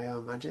create my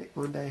own magic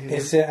one day.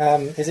 Is it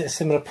a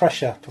similar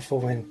pressure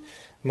performing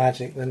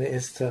magic than it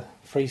is to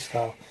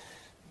freestyle?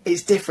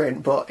 It's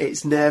different, but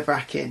it's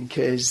nerve-wracking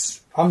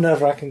because I'm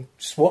nerve-wracking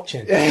just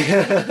watching.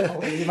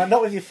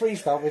 Not with your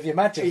freestyle, with your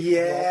magic.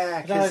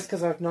 Yeah, no, it's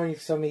because I've known you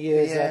for so many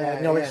years, and I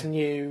know it's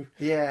new.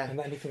 Yeah, and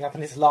anything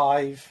happens, it's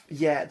live.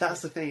 Yeah,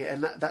 that's the thing,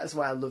 and that's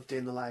why I love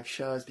doing the live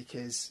shows,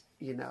 because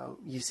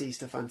you see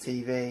stuff on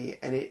TV,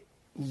 and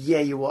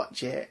you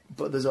watch it,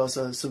 but there's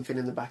also something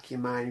in the back of your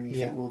mind, and you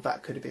think, well,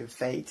 that could have been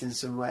faked in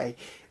some way.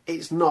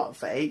 It's not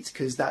faked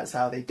because that's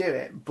how they do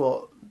it,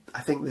 but I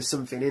think there's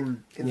something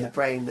in the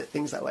brain that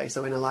thinks that way.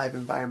 So in a live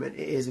environment,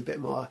 it is a bit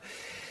more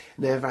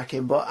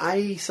nerve-wracking. But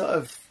I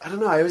don't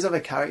know, I always have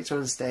a character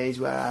on stage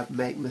where I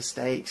make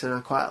mistakes, and I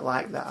quite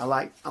like that. I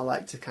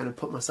like to kind of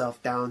put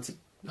myself down to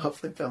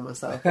hopefully build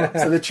myself up.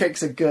 So the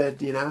tricks are good,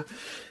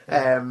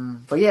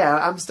 But yeah,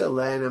 I'm still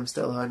learning. I'm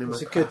still honing my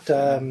craft.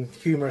 There's a good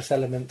humorous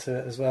element to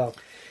it as well.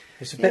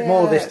 It's a bit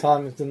more this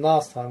time than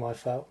last time, I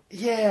felt.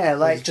 Yeah,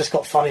 like it just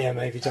got funnier,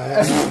 maybe.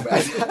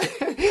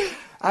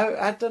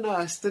 I don't know.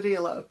 I study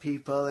a lot of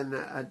people, and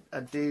I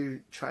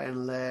do try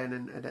and learn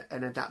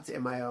and adapt it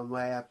in my own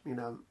way.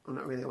 I'm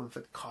not really one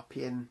for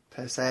copying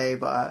per se,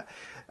 but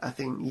I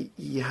think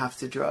you have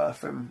to draw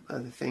from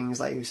other things,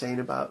 like you were saying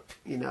about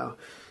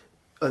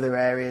other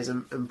areas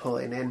and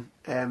pulling in.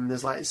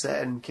 There's like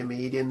certain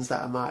comedians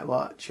that I might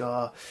watch,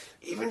 or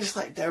even just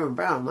like Darren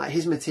Brown. Like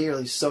his material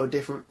is so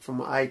different from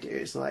what I do.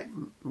 It's like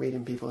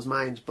reading people's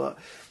minds, but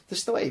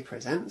just the way he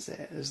presents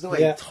it, there's the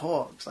way he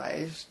talks. Like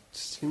you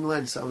can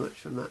learn so much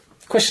from that.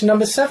 Question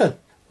number 7: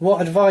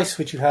 what advice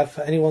would you have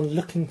for anyone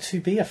looking to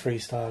be a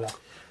freestyler?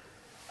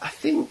 I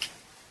think,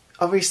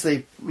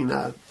 obviously,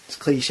 it's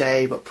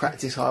cliche, but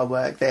practice, hard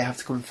work, they have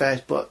to come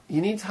first. But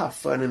you need to have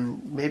fun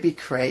and maybe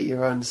create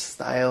your own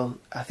style.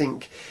 I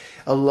think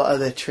a lot of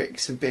the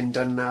tricks have been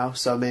done now,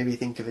 so maybe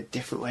think of a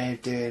different way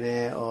of doing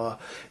it, or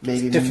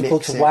maybe it's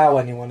difficult to wow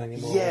anyone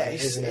anymore. Yeah,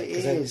 isn't it?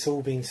 Because it's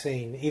all been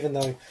seen, even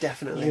though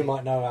definitely you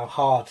might know how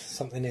hard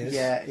something is.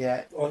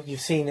 Yeah. Or you've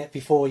seen it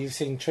before. You've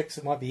seen tricks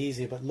that might be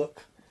easier but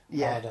look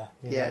harder.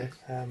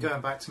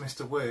 Going back to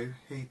Mr. Wu,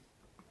 he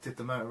did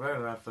the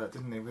Motorola advert,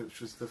 didn't he? Which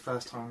was the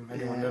first time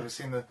anyone had ever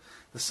seen the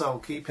soul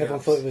keeping.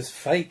 Everyone thought it was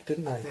fake,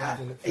 didn't they? Yeah,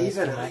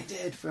 even I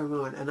did for a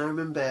moment. And I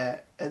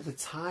remember at the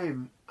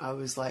time I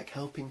was like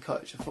helping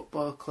coach a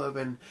football club,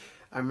 and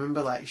I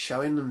remember like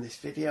showing them this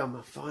video on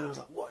my phone. I was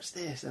like, "What's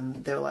this?"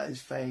 And they were like,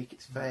 "It's fake.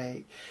 It's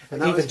fake."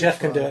 And even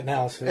Jeff can do it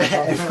now. So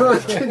everyone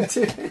can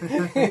do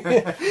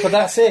it. But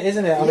that's it,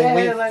 isn't it? I mean,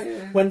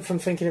 we went from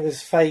thinking it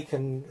was fake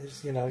and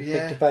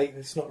big debate.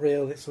 It's not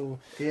real. It's all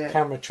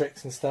camera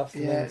tricks and stuff.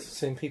 And then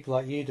seeing people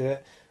like you do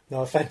it.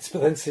 No offence,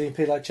 but then seeing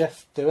people like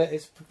Jeff do it,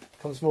 it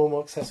becomes more and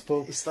more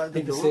accessible. It's like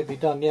people see it be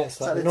done. Yeah,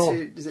 it's like the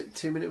norm. Is it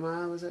 2 minute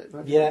mile? Was it?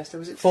 Yeah,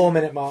 was it 4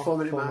 minute mile. 4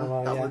 minute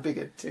mile. That would be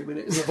good. 2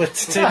 minutes.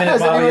 2 minute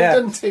mile. Yeah,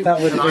 that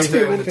would be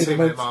good. The 2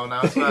 minute mile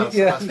now as well.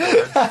 Yeah,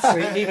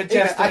 sweet. Even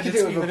Jeff, I could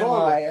do it with a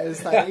ball, mate.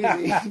 It's like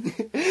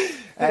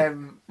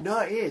easy. No,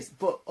 it is,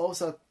 but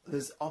also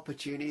there's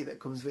opportunity that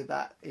comes with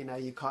that.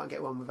 You can't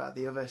get one without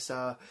the other.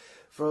 So,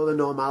 for all the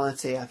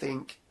normality, I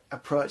think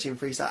approaching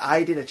freestyle,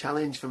 I did a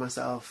challenge for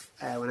myself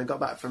when I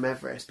got back from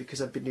Everest,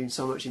 because I've been doing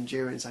so much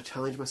endurance. I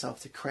challenged myself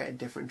to create a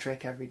different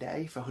trick every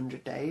day for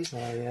 100 days.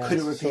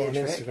 Couldn't repeat a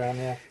trick.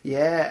 Instagram,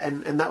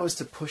 and that was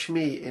to push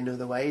me in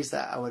other ways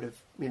that I would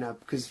have,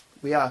 because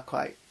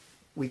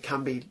we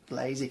can be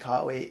lazy,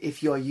 can't we?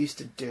 If you're used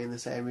to doing the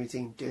same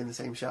routine, doing the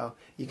same show,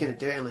 you're going to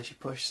do it unless you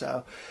push.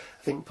 So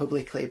I think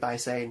publicly, by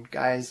saying,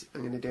 guys,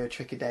 I'm going to do a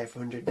trick a day for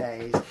 100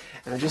 days,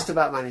 and I just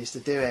about managed to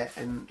do it,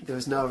 and there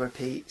was no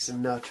repeats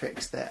and no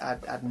tricks that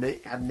I'd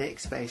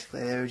nixed,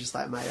 basically. They were just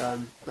like my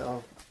own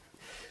little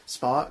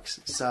sparks.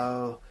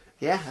 So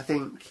yeah, I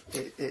think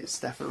it's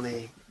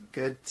definitely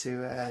good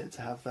to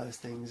have those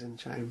things and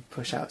try and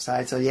push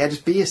outside. So yeah,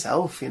 just be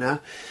yourself,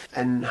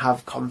 and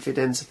have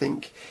confidence. I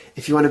think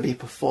if you want to be a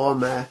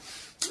performer,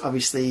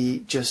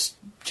 obviously just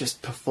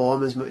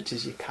perform as much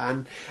as you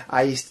can.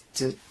 I used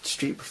to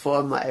street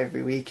perform like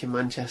every week in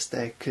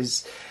Manchester,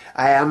 because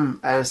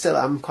I still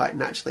am quite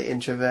naturally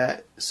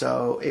introvert,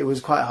 so it was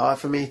quite hard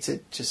for me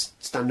to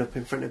just stand up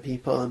in front of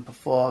people and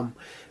perform.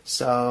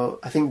 So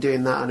I think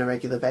doing that on a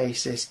regular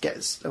basis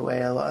gets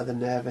away a lot of the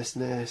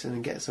nervousness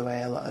and gets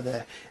away a lot of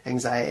the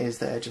anxieties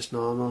that are just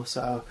normal.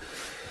 So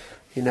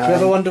You know, do you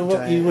ever wonder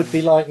what you would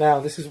be like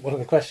now? This is one of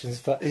the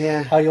questions, but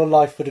how your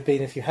life would have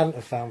been if you hadn't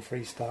have found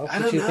freestyle?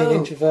 Would you have been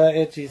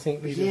introverted? Do you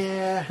think you'd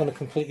have gone a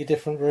completely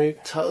different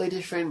route? Totally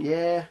different,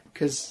 yeah.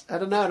 Because, I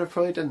don't know, I'd have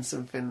probably done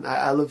something.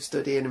 I love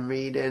studying and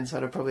reading, so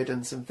I'd have probably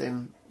done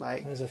something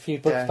like... There's a few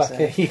books back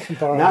here you can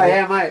borrow. No,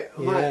 I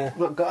might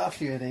not got a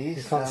few of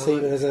these. You can't see,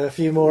 but there's a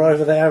few more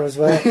over there as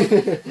well.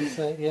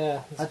 So,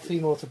 there's a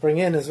few more to bring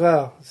in as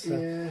well.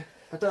 So,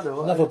 I don't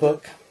know. Another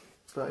book.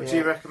 But, would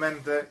you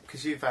recommend that,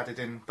 because you've added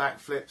in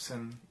backflips,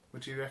 and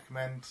would you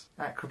recommend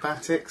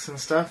acrobatics and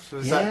stuff? Do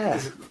you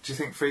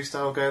think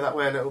freestyle will go that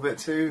way a little bit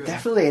too?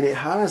 Definitely, and it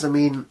has. I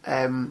mean,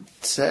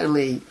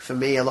 certainly for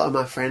me, a lot of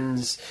my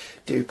friends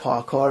do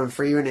parkour and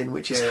freerunning,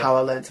 which is how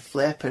I learned to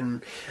flip.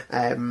 And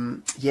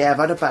I've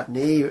had a bad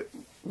knee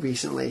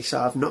recently,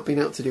 so I've not been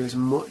able to do as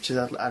much as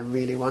I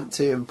really want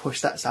to and push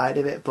that side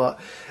of it. But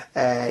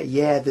I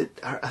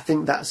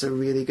think that's a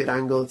really good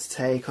angle to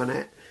take on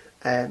it.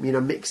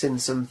 Mixing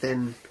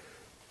something,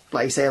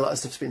 like you say, a lot of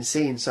stuff's been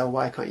seen, so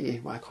why can't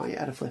you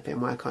add a flip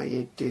in? Why can't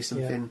you do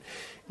something?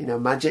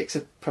 Magic's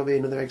probably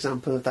another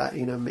example of that,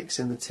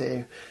 mixing the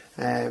two.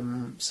 I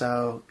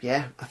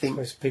think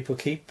most people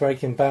keep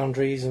breaking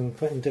boundaries and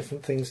putting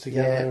different things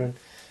together and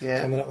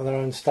coming up with their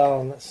own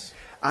style, and that's...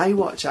 I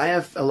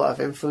have a lot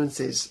of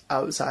influences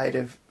outside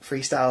of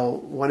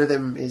freestyle. One of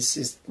them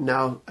is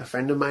now a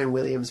friend of mine,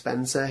 William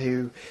Spencer,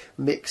 who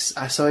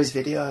I saw his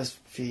videos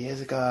a few years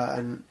ago,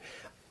 and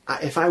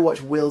if I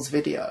watch Will's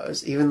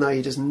videos, even though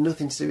he does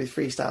nothing to do with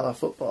freestyle or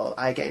football,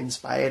 I get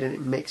inspired and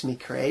it makes me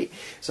create.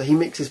 So he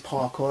mixes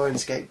parkour and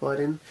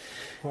skateboarding.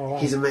 Oh, wow.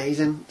 He's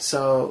amazing.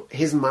 So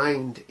his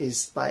mind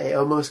is like, it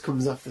almost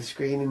comes off the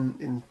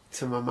screen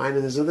into my mind.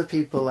 And there's other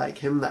people like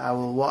him that I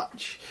will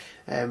watch.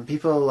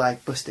 People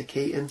like Buster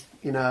Keaton,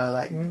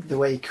 the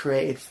way he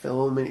created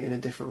film in a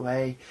different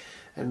way.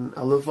 And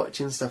I love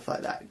watching stuff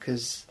like that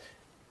because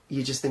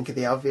you just think of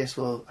the obvious,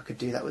 well, I could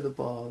do that with a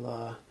ball,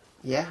 or...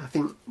 Yeah, I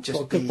think just...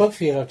 Well, a good book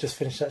for you I've just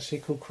finished actually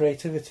called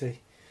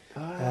Creativity.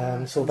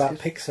 It's all about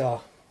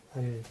Pixar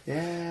and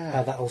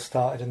how that all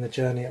started and the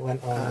journey it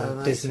went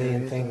on, Disney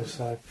and things.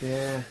 So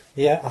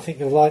I think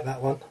you'll like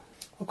that one.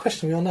 What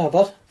question are we on now,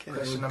 bud?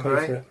 Question number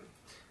 8.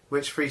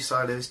 Which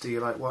freestylers do you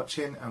like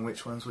watching, and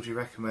which ones would you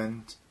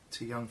recommend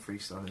to young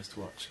freestylers to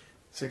watch?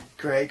 It's a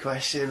great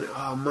question.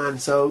 Oh man,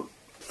 so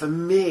for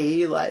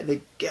me, like the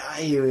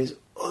guy who is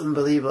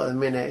unbelievable at the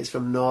minute is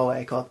from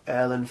Norway, called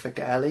Erlend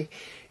Fagerli.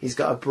 He's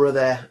got a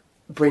brother,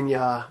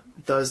 Brynjar.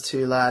 Those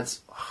two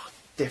lads,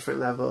 different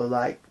level,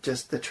 like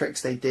just the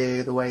tricks they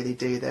do, the way they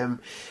do them.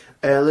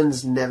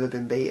 Erlend's never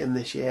been beaten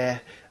this year,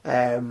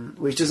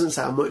 which doesn't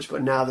sound much,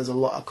 but now there's a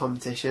lot of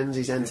competitions.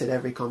 He's entered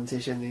every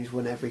competition, he's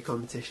won every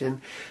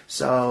competition.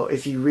 So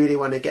if you really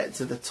want to get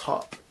to the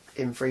top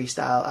in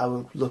freestyle, I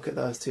would look at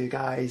those two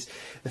guys.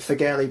 The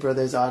Fagerli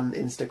brothers on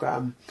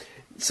Instagram.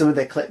 Some of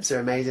their clips are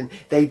amazing.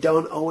 They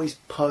don't always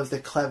post, they're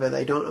clever,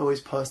 they don't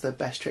always post their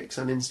best tricks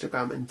on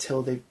Instagram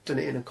until they've done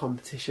it in a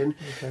competition.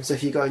 Okay. So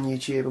if you go on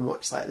YouTube and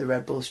watch like the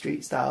Red Bull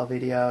Street style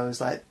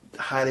videos, like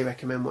I highly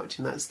recommend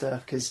watching that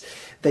stuff because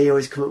they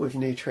always come up with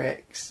new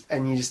tricks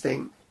and you just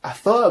think, I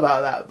thought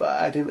about that,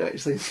 but I didn't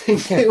actually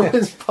think it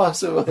was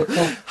possible.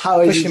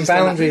 How is pushing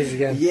boundaries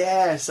again?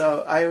 Yeah,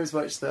 so I always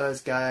watch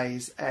those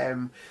guys.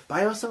 But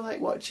I also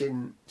like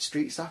watching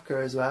street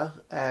soccer as well.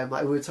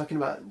 Like we were talking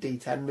about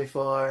D10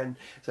 before, and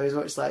so I always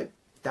watch like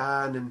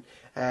Dan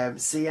and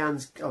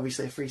Sian's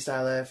obviously a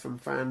freestyler from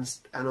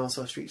France and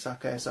also street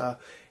soccer, so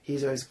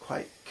he's always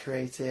quite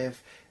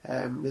creative.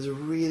 There's a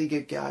really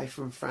good guy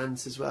from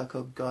France as well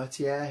called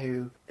Gautier,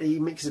 who he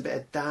mixes a bit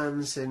of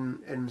dance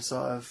and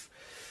sort of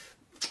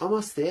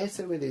almost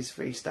theatre with his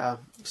freestyle.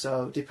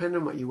 So depending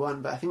on what you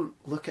want, but I think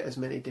look at as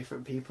many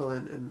different people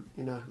and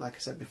like I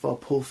said before,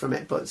 pull from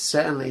it, but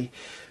certainly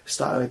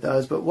start with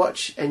those. But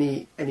watch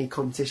any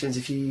competitions.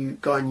 If you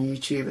go on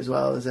YouTube as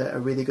well, there's a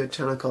really good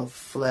channel called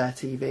Flair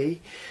TV,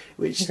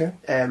 which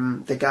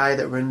the guy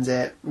that runs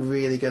it,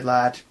 really good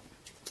lad.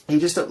 He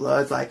just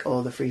uploads like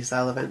all the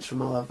freestyle events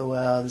from all over the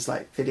world. There's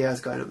like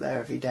videos going up there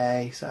every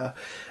day. So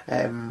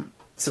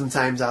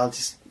sometimes I'll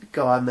just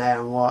go on there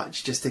and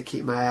watch just to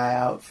keep my eye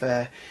out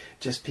for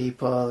just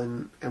people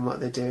and what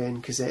they're doing,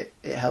 because it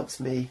helps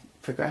me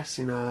progress.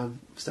 I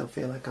still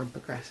feel like I'm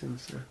progressing.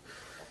 So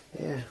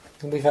yeah.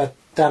 And we've had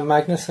Dan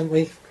Magnus, haven't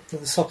we, at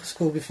the soccer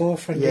school before, a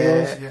friend of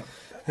yours. Yeah.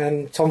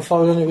 And Tom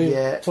Folan, who we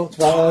talked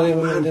about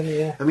earlier, didn't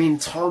we? I mean,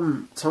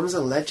 Tom's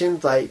a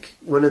legend, like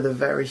one of the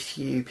very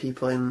few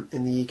people in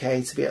the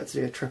UK to be able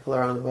to do a triple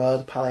around the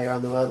world, palette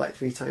around the world, like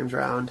 3 times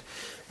round.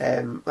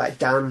 Like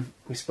Dan,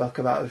 we spoke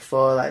about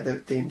before, like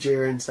the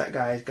endurance that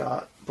guy's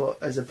got, but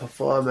as a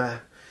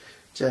performer,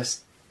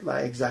 just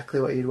like exactly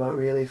what you'd want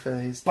really for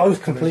his...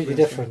 Both completely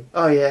different.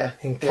 Oh yeah.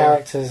 In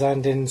characters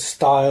and in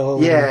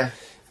style. Yeah.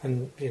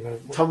 And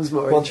Tom's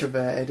more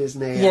introverted,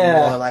 isn't he?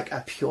 Yeah. And more like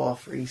a pure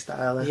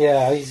freestyler.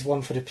 Yeah, he's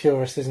one for the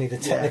purists, isn't he? The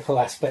technical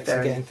aspects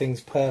of getting things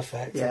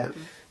perfect. Yeah. And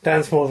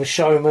Dan's more of a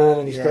showman,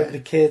 and he's great with the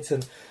kids,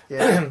 and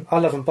I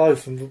love them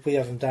both, and we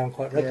have them down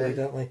quite regularly,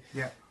 don't we?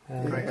 Yeah.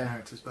 Great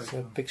characters, both So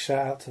of them. big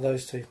shout out to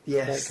those two.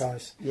 Yes. Great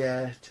guys.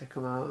 Yeah, check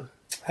them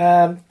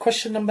out.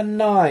 Question number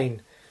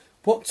 9.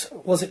 What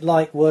was it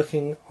like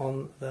working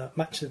on the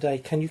Match of the Day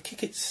Can You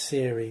Kick It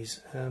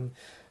series?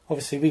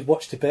 Obviously, we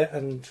watched a bit,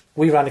 and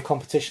we ran a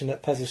competition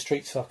at Pezza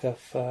Street Soccer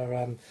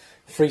for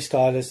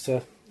freestylers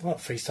to, well,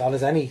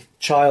 freestylers, any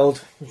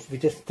child, we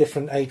did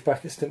different age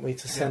brackets, didn't we,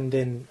 to send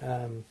in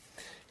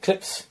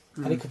clips,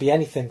 and it could be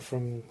anything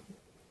from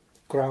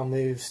ground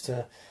moves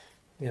to,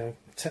 you know,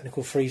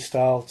 technical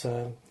freestyle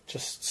to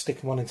just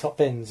sticking one in top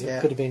bins.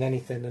 It could have been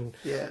anything.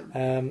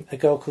 And a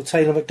girl called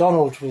Taylor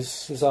McDonald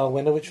was our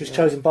winner, which was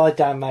chosen by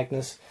Dan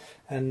Magnus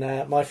and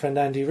my friend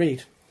Andy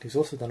Reid, who's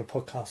also done a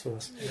podcast with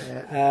us.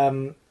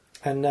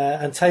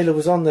 And Taylor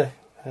was on the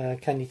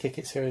Can You Kick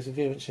It series with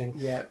you, wasn't she?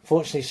 Yeah.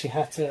 Fortunately, she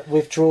had to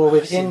withdraw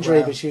with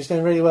injury, but she was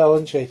doing really well,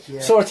 wasn't she?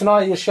 Yeah. Saw her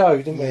tonight at your show,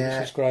 didn't we? Yeah,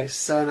 Which was great. it's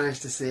so nice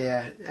to see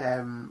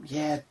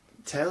her.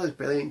 Taylor's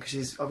brilliant because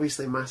she's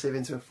obviously massive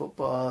into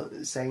football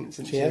at Saints,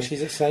 and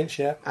She's at Saints,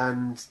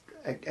 and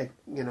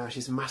you know,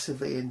 she's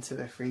massively into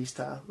the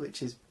freestyle,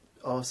 which is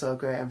also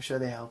great. I'm sure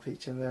they help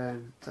each other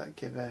and like,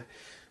 give her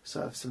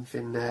sort of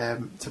something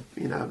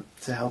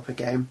to help her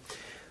game.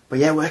 But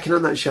yeah, working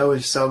on that show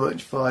was so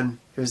much fun.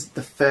 It was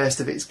the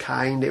first of its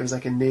kind. It was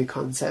like a new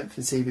concept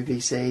for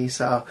CBBC.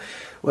 So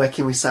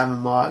working with Sam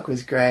and Mark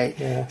was great.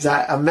 Yeah.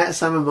 I met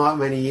Sam and Mark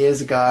many years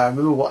ago. I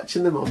remember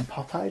watching them on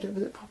Popeye.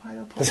 Was it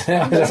Popeye or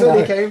Popeye? That's where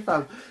they came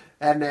from.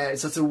 And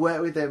so to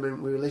work with them,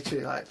 and we were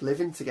literally like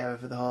living together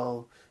for the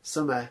whole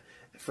summer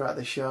throughout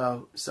the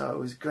show. So it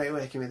was great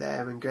working with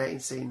them and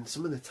great seeing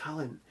some of the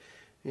talent.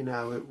 You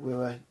know, we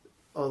were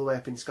all the way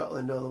up in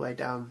Scotland, all the way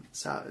down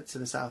south to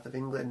the south of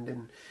England,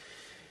 and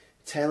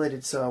Taylor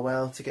did so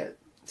well to get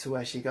to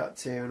where she got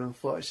to, and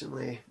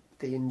unfortunately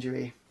the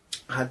injury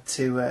had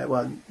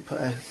to put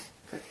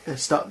a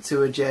stop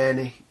to her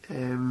journey. Is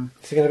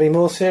there going to be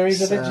more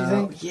series of it, do you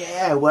think?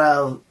 Yeah,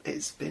 well,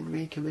 it's been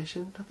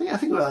recommissioned. I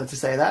think we're allowed to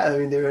say that. I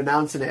mean, they were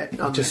announcing it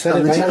on, just said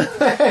on it,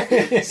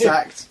 the channel.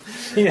 Sacked.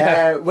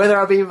 Yeah. Whether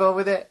I'll be involved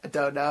with it, I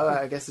don't know.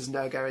 I guess there's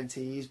no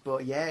guarantees.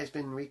 But yeah, it's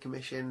been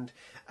recommissioned,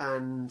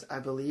 and I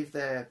believe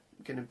they're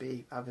going to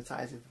be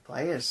advertising for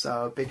players.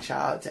 So a big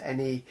shout out to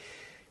any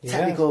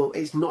technical.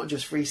 It's not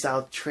just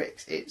freestyle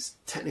tricks. It's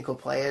technical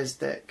players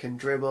that can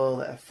dribble,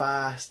 that are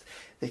fast.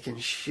 They can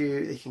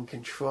shoot, they can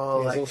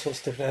control. There's all sorts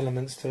of different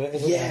elements to it,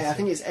 isn't there? Yeah, I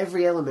think it's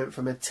every element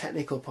from a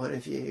technical point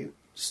of view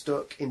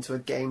stuck into a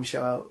game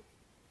show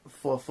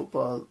for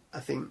football. I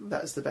think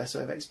that's the best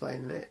way of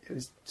explaining it. It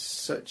was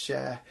such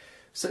a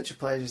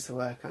pleasure to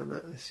work on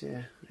that this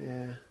year.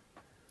 Yeah.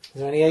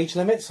 Is there any age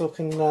limits, or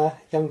can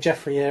young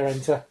Jeffrey here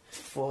enter?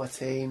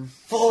 14.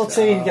 14,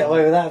 so, get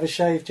away with that with a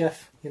shave,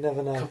 Jeff. You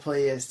never know. A couple of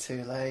years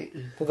too late.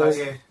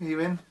 Are you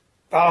in?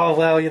 Oh,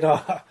 well, you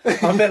know,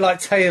 I'm a bit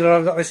like Taylor.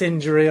 I've got this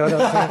injury. I'm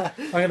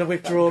going to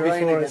withdraw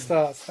before it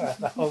starts.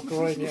 The whole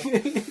groin,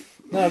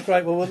 No,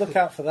 great. Well, we'll look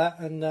out for that.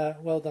 And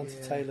well done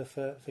to Taylor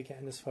for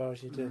getting as far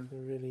as you did.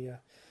 We really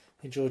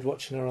enjoyed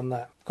watching her on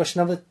that. Question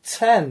number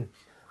 10.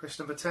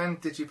 Question number 10.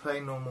 Did you play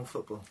normal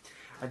football?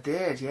 I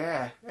did,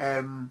 yeah.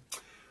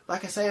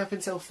 Like I say, up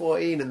until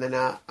 14, and then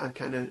I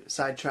kind of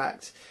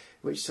sidetracked,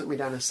 which took me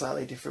down a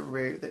slightly different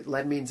route that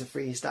led me into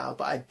freestyle.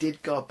 But I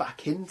did go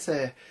back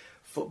into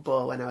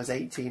football when I was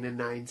 18 and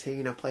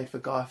 19. I played for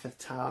Garforth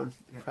Town.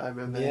 You probably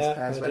remember these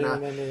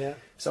pairs.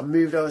 So I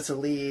moved over to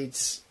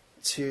Leeds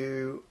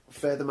to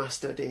further my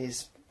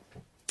studies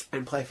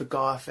and play for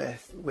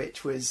Garforth,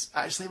 which was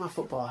actually my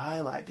football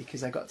highlight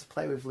because I got to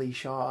play with Lee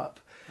Sharpe.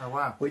 Oh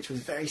wow! Which was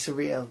very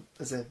surreal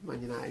as a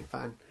Man United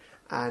fan,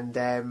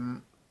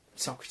 and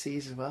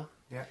Socrates as well.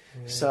 Yeah.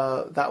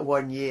 So that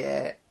 1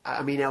 year,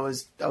 I mean,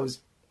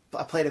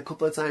 I played a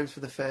couple of times for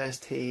the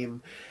first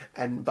team,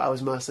 but I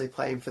was mostly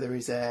playing for the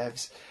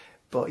reserves.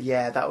 But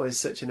yeah, that was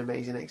such an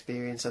amazing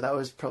experience. So that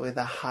was probably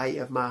the height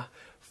of my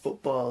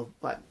football,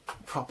 like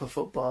proper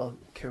football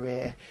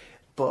career.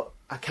 But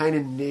I kind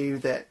of knew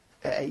that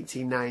at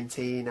 18,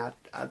 19,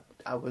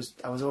 I was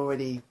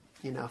already,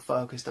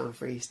 focused on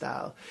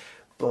freestyle.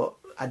 But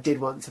I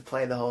did want to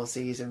play the whole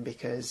season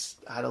because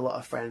I had a lot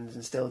of friends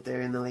and still do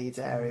in the Leeds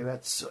area. We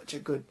had such a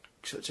good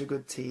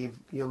team,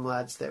 young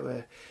lads that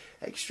were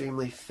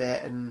extremely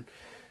fit, and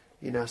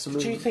some.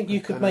 Do you think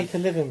you could make a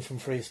living from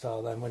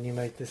freestyle then when you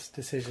made this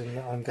decision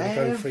that I'm going to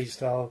go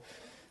freestyle?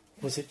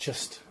 Was it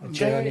just a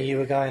journey you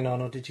were going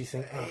on, or did you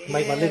think,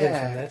 make my living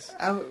from this?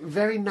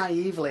 Very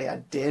naively, I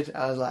did.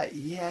 I was like,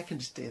 I can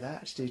just do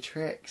that, just do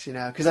tricks,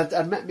 because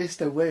I'd met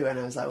Mr. Wu, and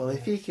I was like, well,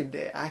 if he can do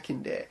it, I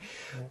can do it.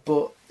 Yeah.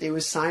 But it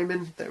was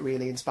Simon that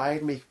really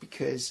inspired me,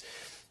 because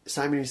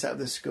Simon, who set up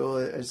the school,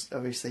 as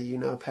obviously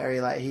Perry,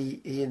 like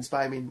he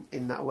inspired me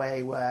in that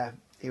way where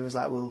he was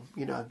like, well,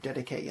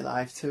 dedicate your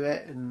life to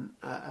it. And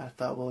I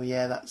thought, well,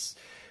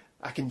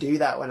 I can do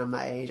that when I'm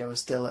that age. I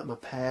was still at my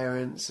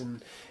parents,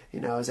 and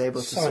I was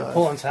able to. It's so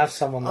important to have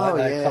someone like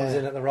that comes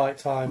in at the right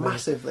time.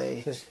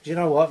 Massively. Says, do you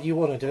know what? You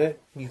want to do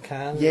it, you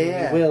can.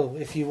 Yeah. You will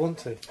if you want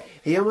to.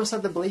 He almost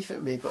had the belief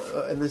in me,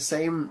 but in the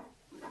same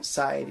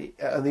side,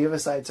 on the other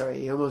side, sorry,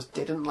 he almost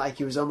didn't. Like,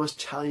 he was almost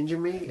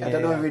challenging me. I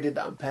don't know if he did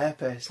that on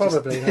purpose.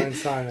 Probably knowing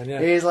Simon,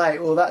 yeah. He was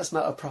like, well, that's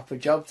not a proper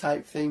job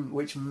type thing,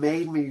 which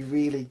made me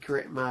really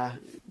grip my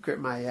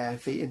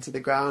feet into the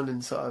ground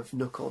and sort of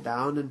knuckle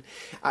down. And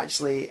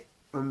actually, I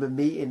remember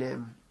meeting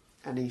him,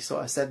 and he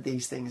sort of said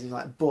these things. He's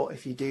like, but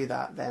if you do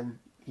that, then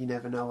you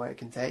never know where it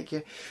can take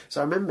you. So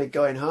I remember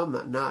going home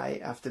that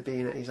night after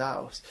being at his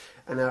house,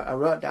 and I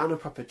wrote down a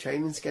proper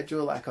training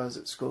schedule like I was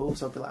at school.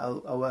 So I'd be like,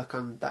 I'll work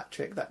on that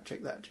trick, that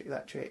trick, that trick,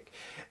 that trick.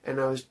 And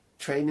I was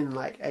training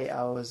like 8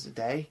 hours a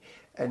day,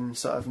 and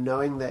sort of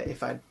knowing that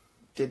if I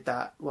did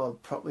that, well,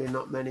 probably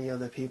not many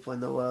other people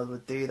in the world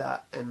would do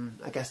that. And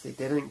I guess they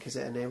didn't, because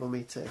it enabled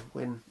me to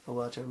win a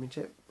world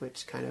championship,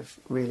 which kind of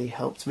really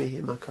helped me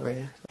in my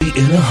career. The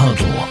Inner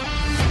Huddle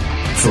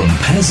from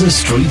Pezza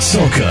Street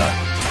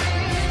Soccer.